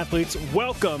 student-athletes.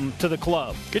 Welcome to the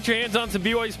club. Get your hands on some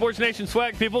BYU Sports Nation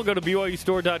swag, people. Go to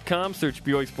BYUstore.com, search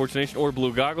BYU Sports Nation or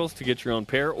Blue Goggles to get your own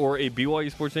pair or a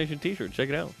BYU Sports Nation t-shirt. Check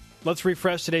it out. Let's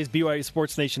refresh today's BYU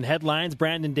Sports Nation headlines.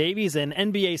 Brandon Davies, an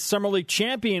NBA Summer League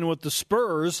champion with the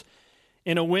Spurs.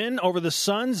 In a win over the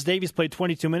Suns, Davies played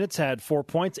 22 minutes, had 4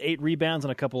 points, 8 rebounds,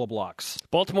 and a couple of blocks.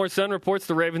 Baltimore Sun reports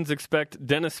the Ravens expect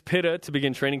Dennis Pitta to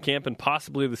begin training camp and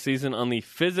possibly the season on the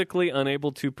physically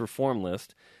unable to perform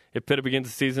list. If Pitta begins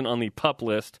the season on the PUP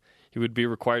list, he would be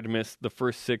required to miss the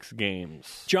first 6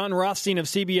 games. John Rothstein of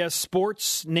CBS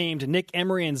Sports named Nick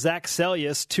Emery and Zach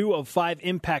Sellius 2 of 5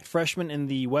 impact freshmen in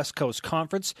the West Coast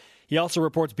Conference. He also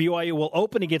reports BYU will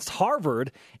open against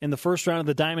Harvard in the first round of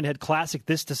the Diamond Head Classic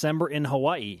this December in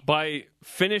Hawaii. By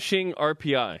finishing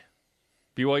RPI,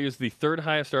 BYU is the 3rd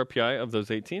highest RPI of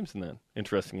those 8 teams in that,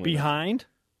 interestingly. Behind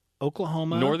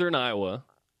Oklahoma. Northern Iowa.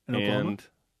 And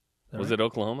was it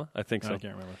Oklahoma? I think so. I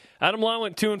can't remember. Adam Long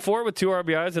went 2-4 with 2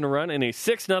 RBIs in a run and a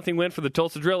 6-0 win for the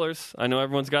Tulsa Drillers. I know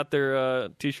everyone's got their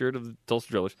T-shirt of the Tulsa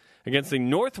Drillers against the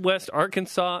Northwest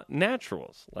Arkansas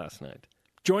Naturals last night.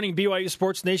 Joining BYU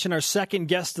Sports Nation, our second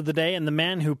guest of the day, and the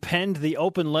man who penned the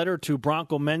open letter to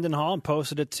Bronco Mendenhall and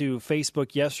posted it to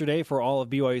Facebook yesterday for all of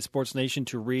BYU Sports Nation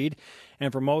to read,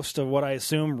 and for most of what I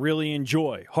assume really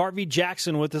enjoy. Harvey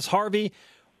Jackson with us. Harvey,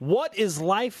 what is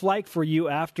life like for you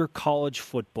after college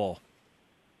football?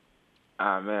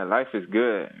 Man, life is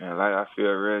good. Man, I feel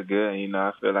real good. You know,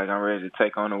 I feel like I'm ready to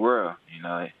take on the world. You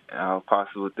know, and all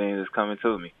possible things that's coming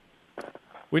to me.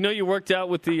 We know you worked out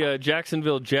with the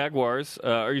Jacksonville Jaguars.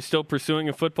 Are you still pursuing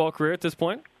a football career at this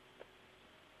point?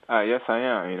 Yes, I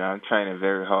am. You know, I'm training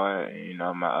very hard. You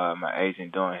know, my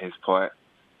agent doing his part.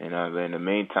 You know, but in the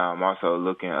meantime, I'm also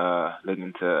looking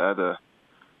to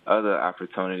other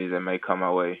opportunities that may come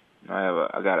my way.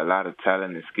 I got a lot of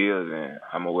talent and skills, and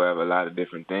I'm aware of a lot of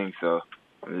different things. So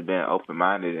I'm just being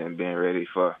open-minded and being ready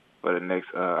for the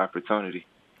next opportunity.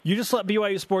 You just let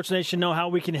BYU Sports Nation know how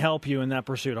we can help you in that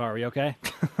pursuit, Harvey, okay?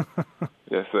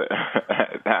 Yes, sir.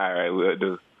 All right, we'll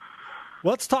do.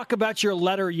 Let's talk about your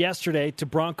letter yesterday to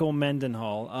Bronco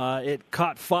Mendenhall. It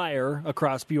caught fire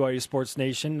across BYU Sports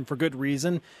Nation for good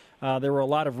reason. There were a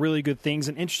lot of really good things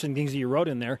and interesting things that you wrote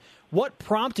in there. What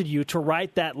prompted you to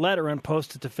write that letter and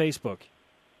post it to Facebook?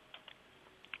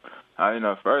 You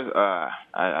know, first,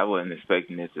 I wasn't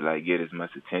expecting it to, get as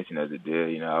much attention as it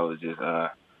did. You know, I was just,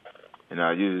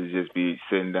 I usually just be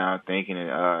sitting down thinking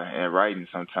and writing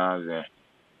sometimes. And,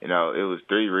 you know, it was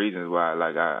 3 reasons why,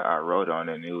 I wrote on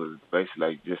it. And it was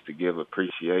basically, just to give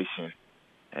appreciation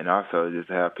and also just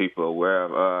to have people aware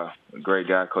of a great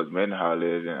guy Coach Mendenhall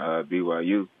is in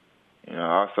BYU. You know,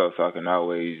 also so I can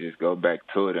always just go back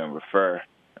to it and refer,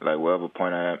 whatever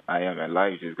point I am in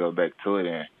life, just go back to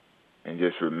it and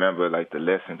just remember, the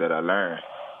lessons that I learned.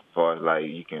 As far as,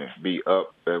 you can be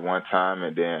up at one time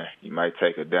and then you might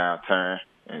take a downturn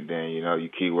and then, you know, you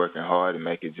keep working hard and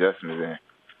make adjustments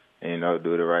and you know,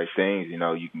 do the right things, you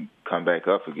know, you can come back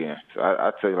up again. So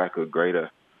I took, a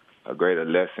greater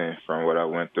lesson from what I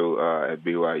went through at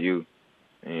BYU,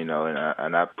 you know,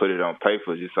 and I put it on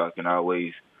paper just so I can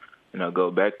always, you know,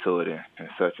 go back to it and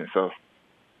such and so.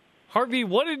 Harvey,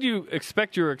 what did you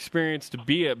expect your experience to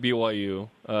be at BYU?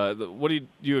 What did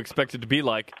you expect it to be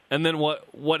like? And then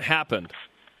what happened?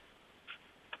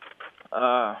 You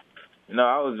know,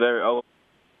 I was very open.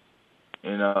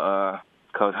 You know,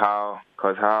 Coach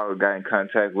Howell got in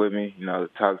contact with me, you know,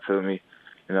 talked to me,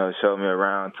 you know, showed me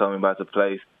around, told me about the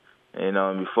place. You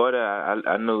know, and before that,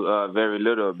 I knew very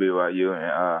little of BYU, and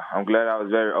I'm glad I was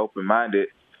very open-minded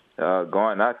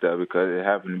going out there because it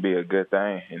happened to be a good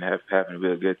thing, and it happened to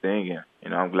be a good thing, and, you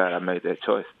know, I'm glad I made that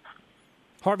choice.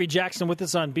 Harvey Jackson with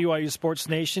us on BYU Sports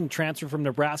Nation, transferred from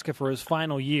Nebraska for his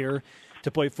final year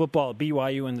to play football at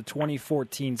BYU in the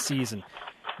 2014 season.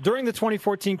 During the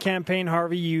 2014 campaign,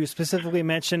 Harvey, you specifically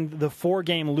mentioned the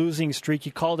 4-game losing streak.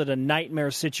 You called it a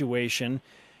nightmare situation,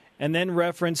 and then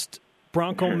referenced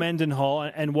Bronco Mendenhall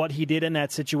and what he did in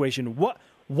that situation.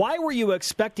 Why were you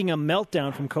expecting a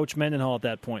meltdown from Coach Mendenhall at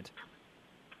that point?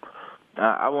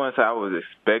 I wouldn't say I was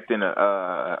expecting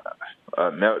a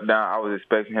meltdown. I was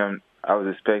expecting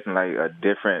a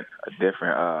different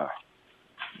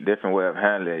way of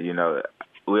handling it. You know,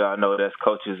 we all know that's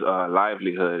coach's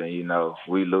livelihood, and you know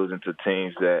we losing to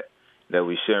teams that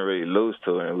we shouldn't really lose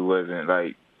to, and we wasn't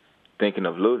thinking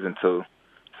of losing to.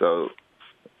 So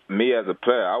me as a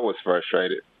player, I was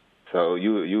frustrated. So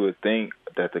you would think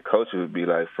that the coach would be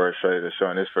frustrated or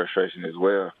showing his frustration as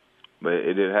well, but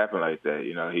it didn't happen like that.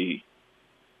 You know, you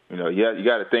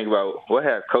got to think about what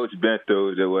has Coach been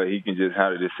through the way he can just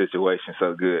handle this situation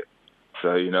so good.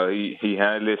 So you know, he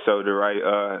handled it, showed the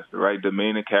right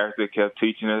demeanor, character, kept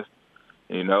teaching us.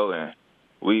 You know, and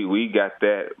we got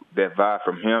that vibe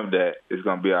from him that it's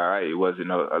gonna be all right. It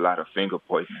wasn't a lot of finger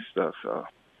pointing and stuff. So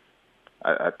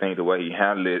I think the way he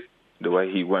handled it, the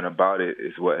way he went about it,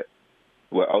 is what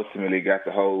ultimately got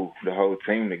the whole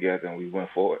team together, and we went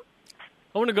forward.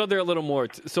 I want to go there a little more.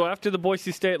 So after the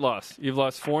Boise State loss, you've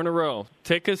lost 4 in a row.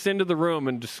 Take us into the room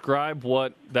and describe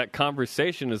what that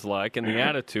conversation is like and the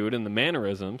attitude and the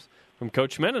mannerisms from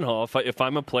Coach Mendenhall if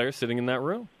I'm a player sitting in that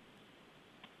room.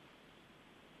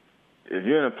 if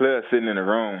you're in a player sitting in the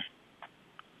room,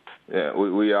 yeah,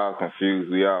 we all confused.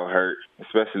 We all hurt,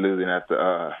 especially losing at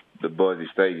the Boise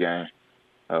State game.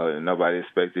 Nobody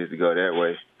expected it to go that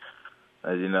way.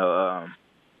 As you know,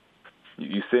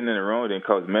 you sitting in the room, then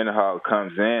Coach Mendenhall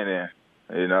comes in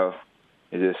and,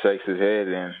 he just shakes his head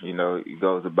and, he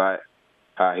goes about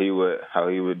how he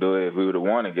would do it if we would have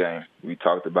won a game. We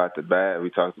talked about the bad.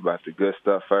 We talked about the good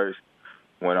stuff first,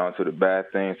 went on to the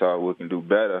bad things, thought we can do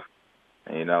better.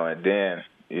 And then,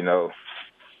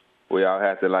 we all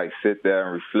have to, sit there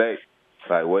and reflect,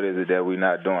 what is it that we're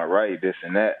not doing right, this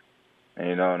and that.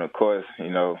 And, and of course, he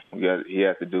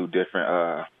has to do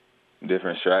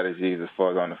different strategies as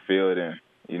far as on the field and,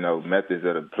 methods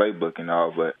of the playbook and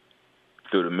all. But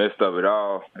through the midst of it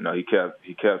all, he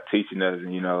kept teaching us,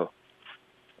 and,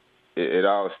 it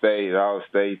all stayed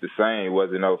the same. It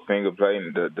wasn't no finger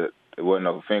pointing. It wasn't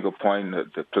no finger pointing.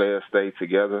 The players stayed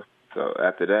together. So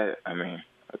after that, I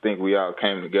think we all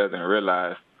came together and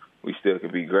realized we still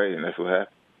could be great, and that's what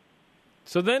happened.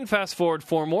 So then fast forward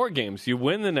 4 more games. You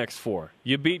win the next 4.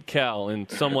 You beat Cal in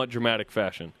somewhat dramatic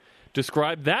fashion.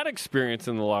 Describe that experience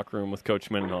in the locker room with Coach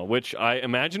Mendenhall, which I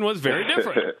imagine was very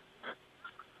different.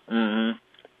 Mm-hmm.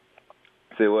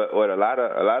 See, what a lot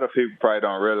of people probably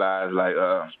don't realize,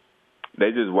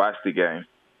 they just watch the game.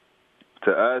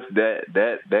 To us,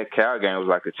 that Cal game was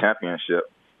like a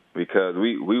championship because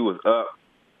we was up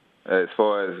as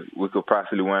far as we could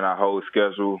possibly win our whole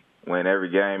schedule, win every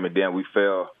game, and then we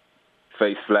fell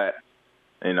face flat.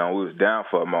 We was down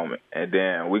for a moment. And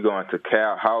then we go into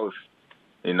Cal house,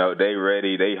 they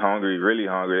ready, they hungry, really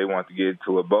hungry. They want to get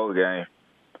to a bowl game.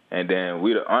 And then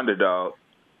we the underdog.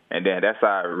 And then that's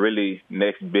our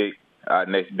next big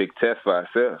test for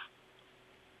ourselves.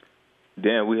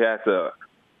 Then we have to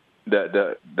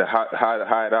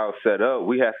how it all set up.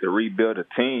 We have to rebuild a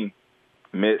team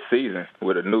mid-season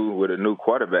with a new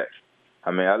quarterback.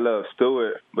 I love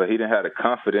Stewart, but he didn't have the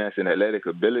confidence and athletic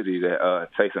ability that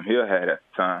Taysom Hill had at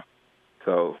the time.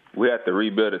 So we have to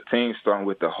rebuild a team starting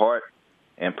with the heart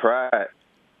and pride,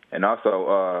 and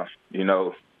also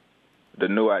the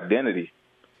new identity.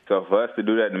 So for us to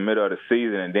do that in the middle of the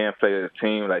season and then play a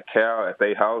team like Cal at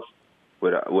their house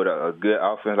with a good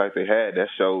offense like they had, that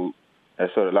showed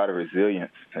a lot of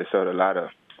resilience. It showed a lot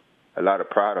of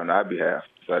pride on our behalf.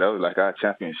 So that was like our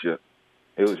championship.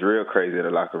 It was real crazy in the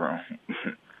locker room.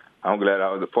 I'm glad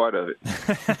I was a part of it.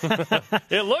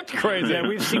 It looked crazy. Yeah,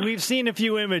 we've seen a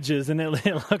few images, and it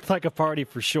looked like a party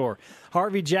for sure.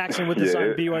 Harvey Jackson with us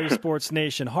on BYU Sports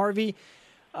Nation. Harvey,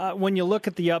 when you look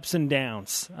at the ups and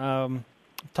downs,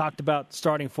 talked about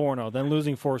starting 4-0, then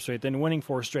losing 4 straight, then winning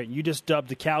 4 straight. You just dubbed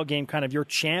the Cal game kind of your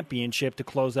championship to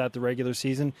close out the regular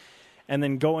season and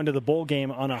then go into the bowl game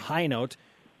on a high note.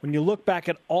 When you look back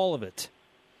at all of it,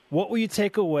 what will you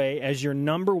take away as your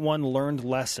number one learned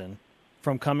lesson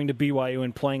from coming to BYU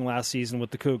and playing last season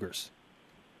with the Cougars?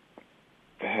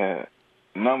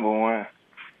 Number one,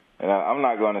 and I'm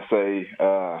not going to say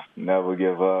never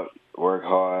give up, work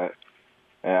hard.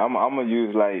 And I'm going to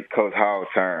use Coach Howell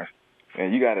terms.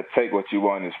 And you got to take what you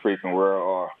want in this freaking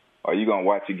world, or you going to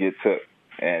watch it get took.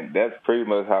 And that's pretty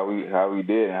much how we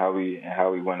did and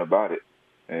how we went about it.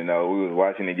 We was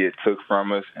watching it get took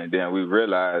from us, and then we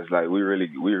realized we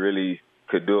really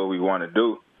could do what we want to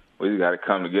do. We just got to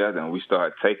come together and we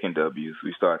start taking W's.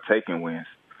 We start taking wins.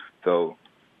 So,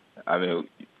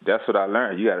 that's what I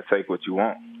learned. You got to take what you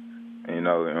want,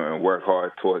 and work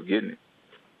hard towards getting it.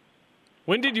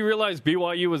 When did you realize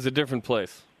BYU was a different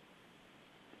place?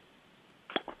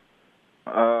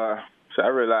 So I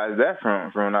realized that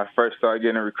from when I first started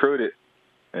getting recruited.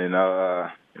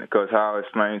 Coach Howell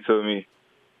explained to me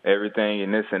everything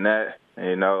and this and that.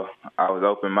 I was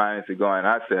open-minded to going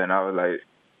out there, and I was like,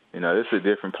 this is a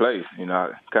different place. I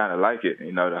kind of like it.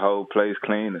 The whole place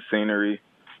clean, the scenery.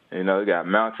 We got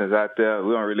mountains out there.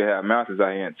 We don't really have mountains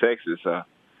out here in Texas, so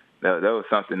that was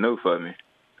something new for me.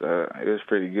 So it was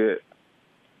pretty good.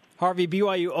 Harvey,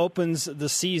 BYU opens the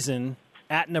season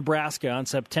at Nebraska on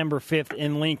September 5th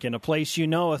in Lincoln, a place you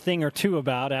know a thing or two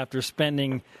about after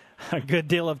spending a good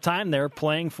deal of time there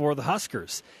playing for the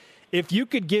Huskers. If you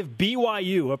could give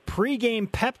BYU a pregame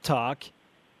pep talk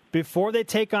before they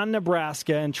take on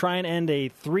Nebraska and try and end a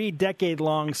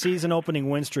 3-decade-long season-opening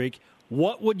win streak,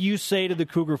 what would you say to the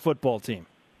Cougar football team?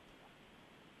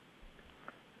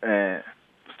 And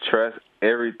trust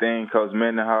everything Coach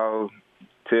Mendenhall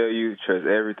tell you. Trust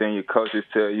everything your coaches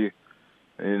tell you.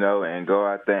 And go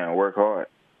out there and work hard.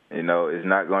 It's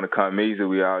not going to come easy.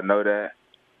 We all know that.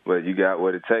 But you got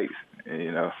what it takes.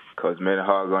 Coach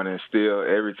Mendenhall going to instill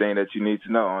everything that you need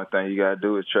to know. Only thing you got to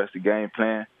do is trust the game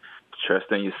plan, trust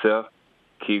in yourself,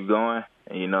 keep going,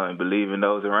 and believe in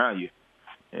those around you.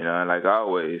 You know, and like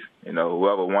always, you know,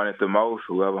 whoever wanted the most,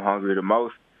 whoever hungry the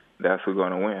most, that's who's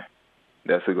going to win.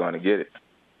 That's who's going to get it.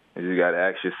 You just got to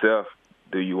ask yourself,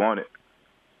 do you want it?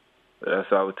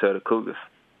 That's what I would tell the Cougars.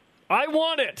 I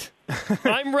want it.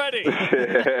 I'm ready.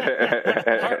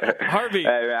 Harvey.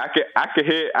 Hey, man, I can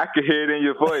hear it in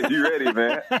your voice. You ready,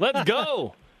 man? Let's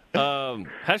go.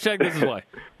 Hashtag this is why.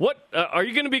 What are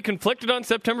you going to be conflicted on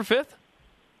September 5th?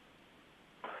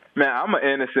 Man, I'm an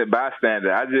innocent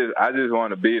bystander. I just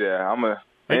want to be there.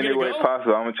 Any way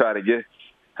possible, I'm gonna try to get.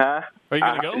 Huh? Are you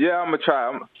gonna go? Yeah, I'm gonna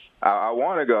try. I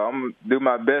want to go. I'm gonna do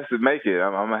my best to make it.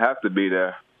 I'm gonna have to be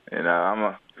there. And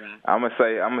I'm gonna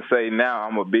say now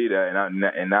I'm gonna be there, and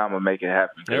now I'm gonna make it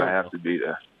happen because I have to be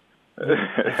there.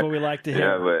 That's what we like to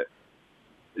hear.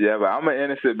 Yeah, but I'm an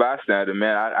innocent bystander,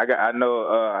 man. I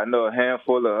know a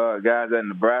handful of guys at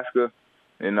Nebraska.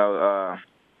 You know, I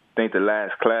think the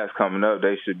last class coming up,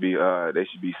 they should be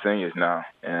seniors now,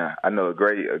 and I know a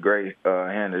great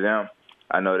hand of them.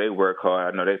 I know they work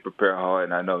hard. I know they prepare hard,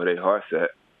 and I know they hard set.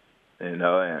 You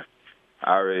know, and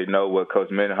I already know what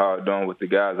Coach Mendenhall is doing with the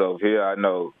guys over here. I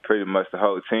know pretty much the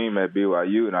whole team at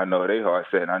BYU, and I know they hard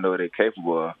set, and I know what they're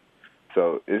capable of.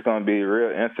 So it's going to be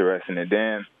real interesting. And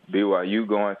then BYU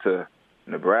going to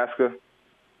Nebraska,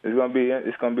 it's going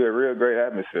to be a real great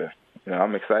atmosphere. You know,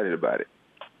 I'm excited about it.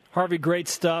 Harvey, great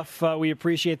stuff. We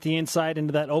appreciate the insight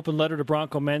into that open letter to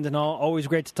Bronco Mendenhall. Always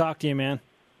great to talk to you, man.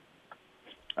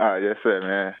 Yes, sir,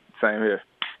 man. Same here.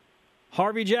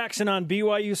 Harvey Jackson on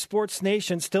BYU Sports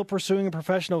Nation, still pursuing a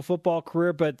professional football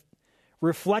career, but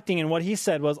reflecting, and what he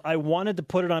said was, I wanted to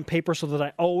put it on paper so that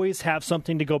I always have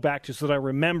something to go back to, so that I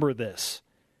remember this.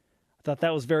 I thought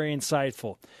that was very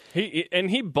insightful.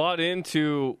 He bought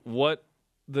into what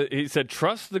he said,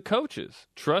 trust the coaches,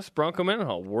 trust Bronco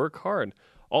Mendenhall, work hard.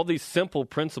 All these simple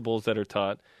principles that are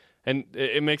taught. And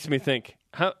it makes me think,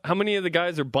 how many of the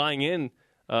guys are buying in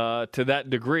to that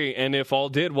degree? And if all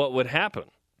did, what would happen?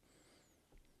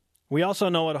 We also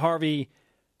know what Harvey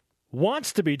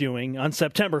wants to be doing on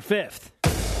September 5th.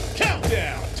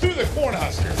 Countdown to the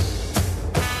Cornhuskers.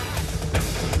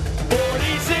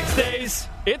 46 days.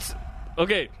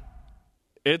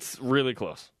 It's really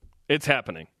close. It's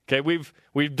happening. Okay,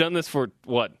 we've done this for,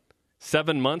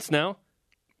 7 months now?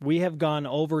 We have gone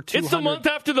over 200. It's the month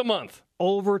after the month.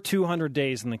 Over 200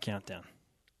 days in the countdown.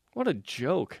 What a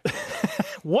joke.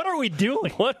 What are we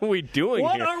doing? What are we doing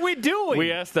What here? are we doing?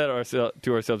 We ask that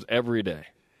to ourselves every day.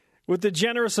 With the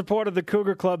generous support of the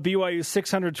Cougar Club, BYU's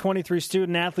 623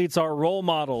 student-athletes are role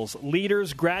models,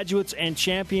 leaders, graduates, and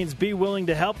champions. Be willing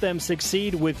to help them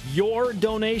succeed with your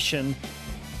donation,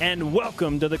 and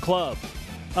welcome to the club.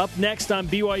 Up next on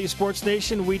BYU Sports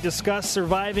Nation, we discuss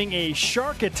surviving a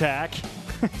shark attack.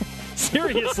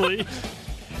 Seriously,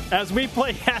 as we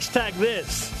play hashtag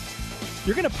this.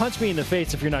 You're going to punch me in the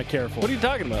face if you're not careful. What are you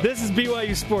talking about? This is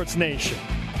BYU Sports Nation.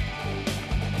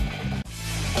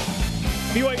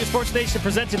 BYU Sports Nation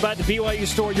presented by the BYU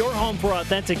Store, your home for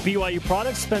authentic BYU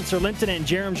products. Spencer Linton and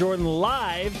Jerem Jordan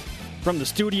live from the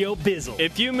Studio Bizzle.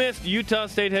 If you missed Utah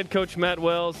State head coach Matt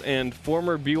Wells and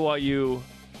former BYU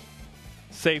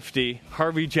safety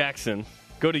Harvey Jackson,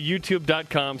 go to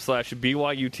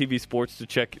youtube.com/BYU TV Sports to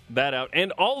check that out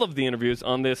and all of the interviews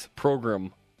on this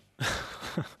program.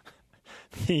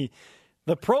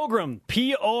 The program,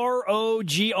 PROGRUM.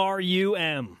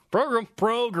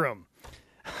 Program.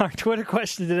 Our Twitter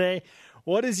question today,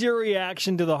 what is your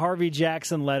reaction to the Harvey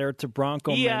Jackson letter to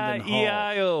Bronco Mendenhall?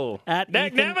 E-I-E-I-O.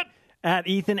 At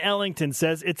Ethan Ellington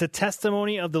says it's a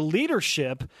testimony of the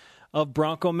leadership of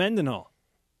Bronco Mendenhall.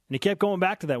 And he kept going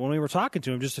back to that when we were talking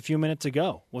to him just a few minutes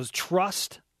ago, was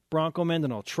trust Bronco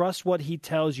Mendenhall. Trust what he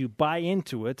tells you. Buy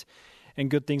into it, and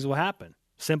good things will happen.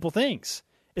 Simple things.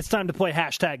 It's time to play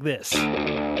hashtag this.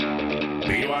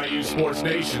 BYU Sports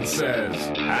Nation says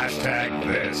hashtag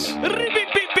this.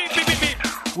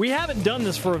 We haven't done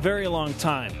this for a very long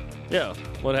time. Yeah.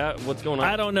 What's going on?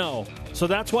 I don't know. So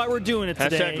that's why we're doing it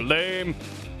today. Hashtag lame.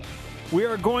 We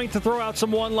are going to throw out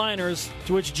some one-liners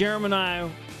to which Jerem and I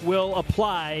will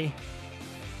apply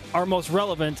our most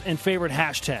relevant and favorite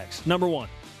hashtags. Number one.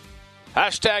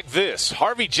 Hashtag this,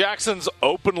 Harvey Jackson's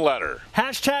open letter.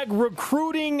 Hashtag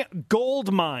recruiting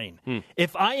goldmine.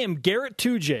 If I am Garrett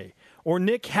Tujay or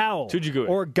Nick Howell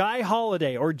or Guy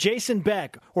Holiday or Jason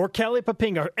Beck or Kelly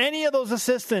Papinga or any of those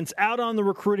assistants out on the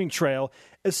recruiting trail,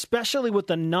 especially with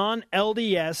the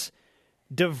non-LDS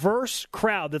diverse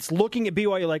crowd that's looking at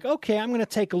BYU like, okay, I'm going to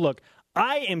take a look.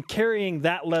 I am carrying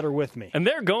that letter with me. And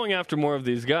they're going after more of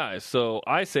these guys. So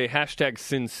I say hashtag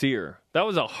sincere. That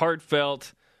was a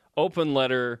heartfelt open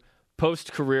letter,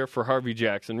 post-career for Harvey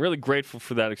Jackson. Really grateful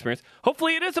for that experience.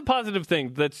 Hopefully it is a positive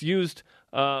thing that's used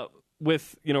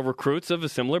with recruits of a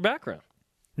similar background.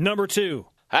 Number 2.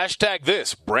 Hashtag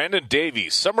this, Brandon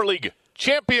Davies, Summer League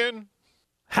champion.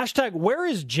 Hashtag where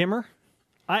is Jimmer?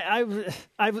 I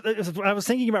was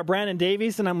thinking about Brandon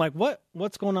Davies, and I'm like,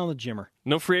 what's going on with Jimmer?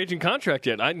 No free agent contract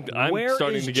yet. I'm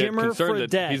starting to get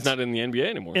concerned that he's not in the NBA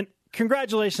anymore. And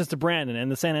congratulations to Brandon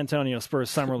and the San Antonio Spurs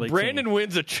Summer League Brandon team.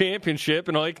 Wins a championship,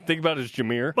 and all I can think about is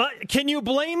Jameer. But can you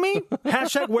blame me?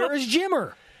 Hashtag where is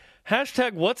Jimmer?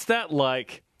 Hashtag what's that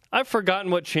like? I've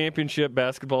forgotten what championship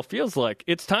basketball feels like.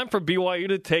 It's time for BYU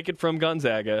to take it from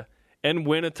Gonzaga and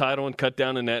win a title and cut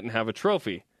down a net and have a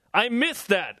trophy. I miss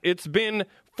that. It's been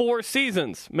 4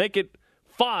 seasons. Make it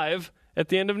 5 at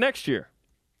the end of next year.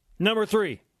 Number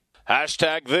 3.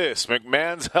 Hashtag this,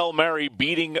 McMahon's Hail Mary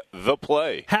beating the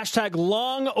play. Hashtag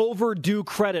long overdue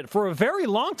credit. For a very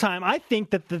long time, I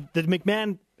think that the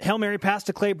McMahon Hail Mary pass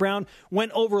to Clay Brown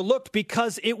went overlooked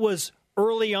because it was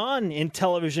early on in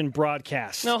television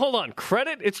broadcasts. Now, hold on.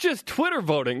 Credit? It's just Twitter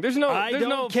voting. There's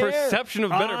no perception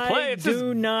of better play. It's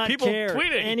do not people care.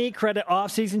 tweeting. Any credit.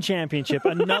 Off-season championship.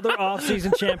 Another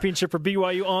off-season championship for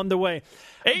BYU on the way.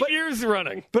 8 years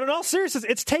running. But in all seriousness,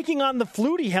 it's taking on the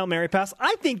Flutie Hail Mary pass.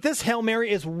 I think this Hail Mary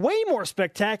is way more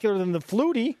spectacular than the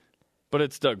Flutie. But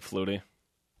it's Doug Flutie.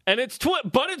 And it's Twitter.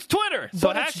 But it's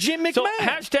Jim McMahon. So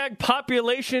hashtag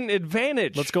population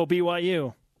advantage. Let's go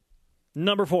BYU.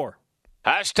 Number 4.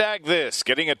 Hashtag this,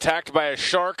 getting attacked by a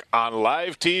shark on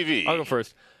live TV. I'll go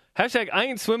first. Hashtag I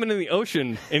ain't swimming in the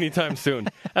ocean anytime soon.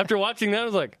 After watching that, I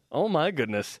was like, oh my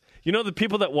goodness. You know the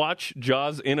people that watch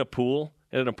Jaws in a pool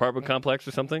at an apartment complex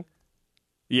or something?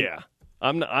 Yeah.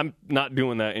 I'm not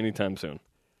doing that anytime soon.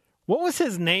 What was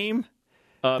his name?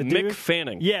 Mick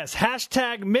Fanning. Yes,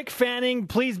 hashtag Mick Fanning,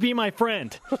 please be my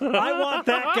friend. I want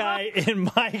that guy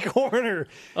in my corner.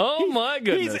 My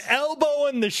goodness. He's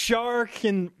elbowing the shark,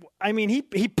 and I mean, he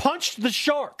punched the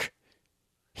shark.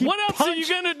 What else are you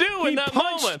going to do in that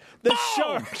moment? The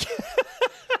shark.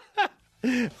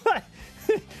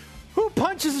 Who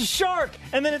punches a shark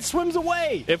and then it swims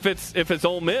away? If it's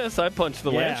Ole Miss, I punch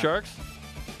the Land Sharks.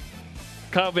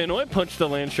 Kyle Van Noy punched the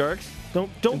Land Sharks. Don't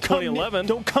in 2011.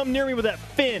 Don't come near me with that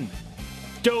fin,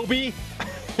 Dobie.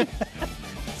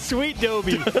 Sweet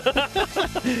Dobie.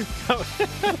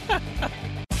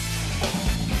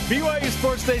 BYU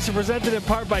Sports Station presented in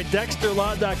part by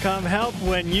DexterLaw.com. Help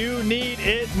when you need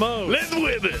it most. Let's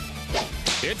whip it.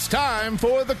 It's time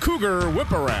for the Cougar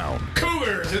Whip Around.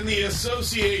 Cougars in the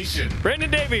association. Brandon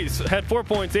Davies had 4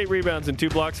 points, 8 rebounds, and 2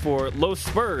 blocks for Los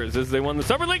Spurs as they won the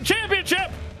Summer League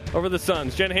Championship over the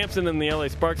Suns. Jen Hampson and the LA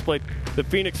Sparks played the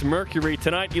Phoenix Mercury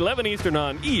tonight, 11 Eastern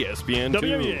on ESPN2.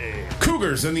 WNBA.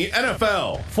 Cougars in the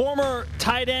NFL. Former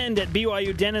tight end at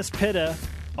BYU, Dennis Pitta,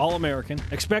 All-American,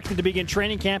 expected to begin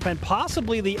training camp and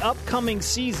possibly the upcoming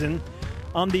season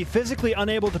on the physically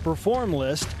unable to perform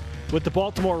list with the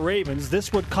Baltimore Ravens.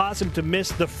 This would cause him to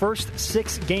miss the first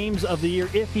 6 games of the year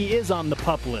if he is on the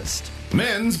PUP list.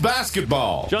 Men's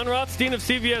basketball. John Rothstein of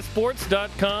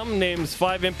CBSSports.com names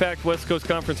 5 Impact West Coast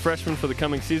Conference freshmen for the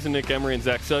coming season. Nick Emery and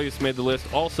Zach Sellius made the list.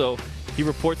 Also, he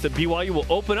reports that BYU will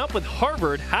open up with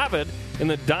Harvard in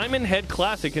the Diamond Head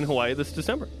Classic in Hawaii this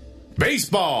December.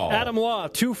 Baseball. Adam Law,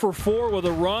 2 for 4 with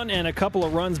a run and a couple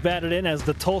of runs batted in as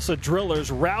the Tulsa Drillers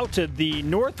routed the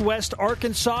Northwest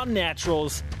Arkansas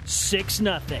Naturals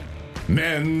 6-0.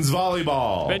 Men's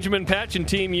volleyball. Benjamin Patch and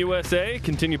Team USA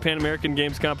continue Pan American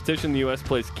Games competition. The U.S.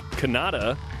 plays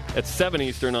Canada at 7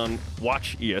 Eastern on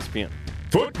Watch ESPN.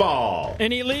 Football.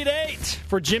 An Elite 8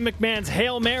 for Jim McMahon's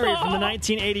Hail Mary from the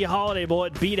 1980 Holiday Bowl.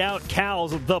 It beat out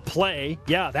Cal's The Play.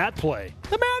 Yeah, that play.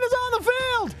 The man is on the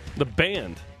field. The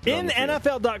band. In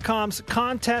NFL.com's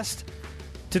contest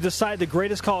to decide the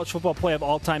greatest college football play of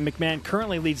all time, McMahon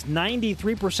currently leads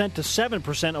 93% to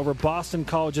 7% over Boston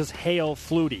College's Hail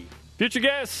Flutie. Future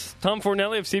guest, Tom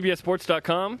Fornelli of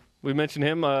CBSSports.com. We mentioned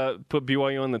him, put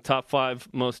BYU in the top 5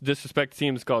 most disrespected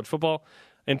teams in college football.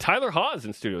 And Tyler Hawes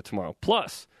in studio tomorrow.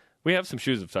 Plus, we have some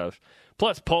shoes of Tyler's.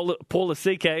 Plus, Paul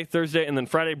Lasike Thursday, and then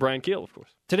Friday, Brian Keel, of course.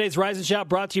 Today's Rise and Shout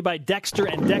brought to you by Dexter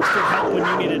and Dexter Help when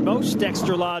you need it most.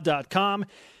 DexterLaw.com.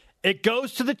 It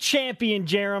goes to the champion,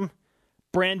 Jerem,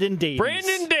 Brandon Davies.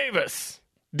 Brandon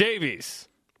Davies.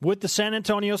 With the San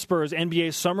Antonio Spurs,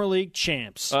 NBA Summer League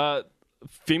champs.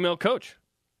 Female coach.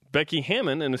 Becky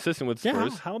Hammond, an assistant with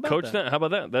Spurs. Yeah, how about coach that? How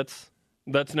about that?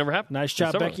 That's never happened. Nice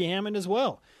job, Becky Hammond, as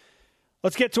well.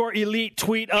 Let's get to our elite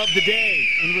tweet of the day.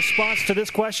 In response to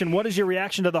this question, what is your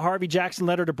reaction to the Harvey Jackson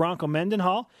letter to Bronco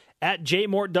Mendenhall? At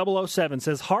JMort007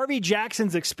 says, Harvey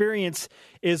Jackson's experience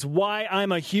is why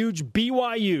I'm a huge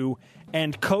BYU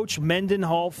and Coach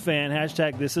Mendenhall fan.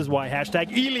 Hashtag this is why.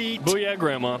 Hashtag elite. Booyah,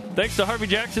 Grandma. Thanks to Harvey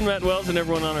Jackson, Matt Wells, and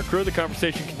everyone on our crew. The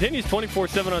conversation continues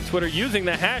 24/7 on Twitter using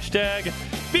the hashtag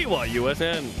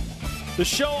BYUSN. The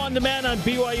show on demand on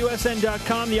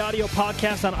BYUSN.com, the audio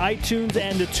podcast on iTunes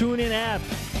and the TuneIn app.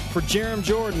 For Jerem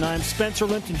Jordan, I'm Spencer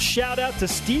Limpton. Shout out to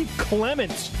Steve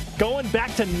Clements, going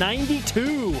back to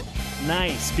 92.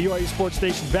 Nice. BYU Sports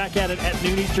Station back at it at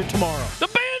noon Eastern tomorrow. The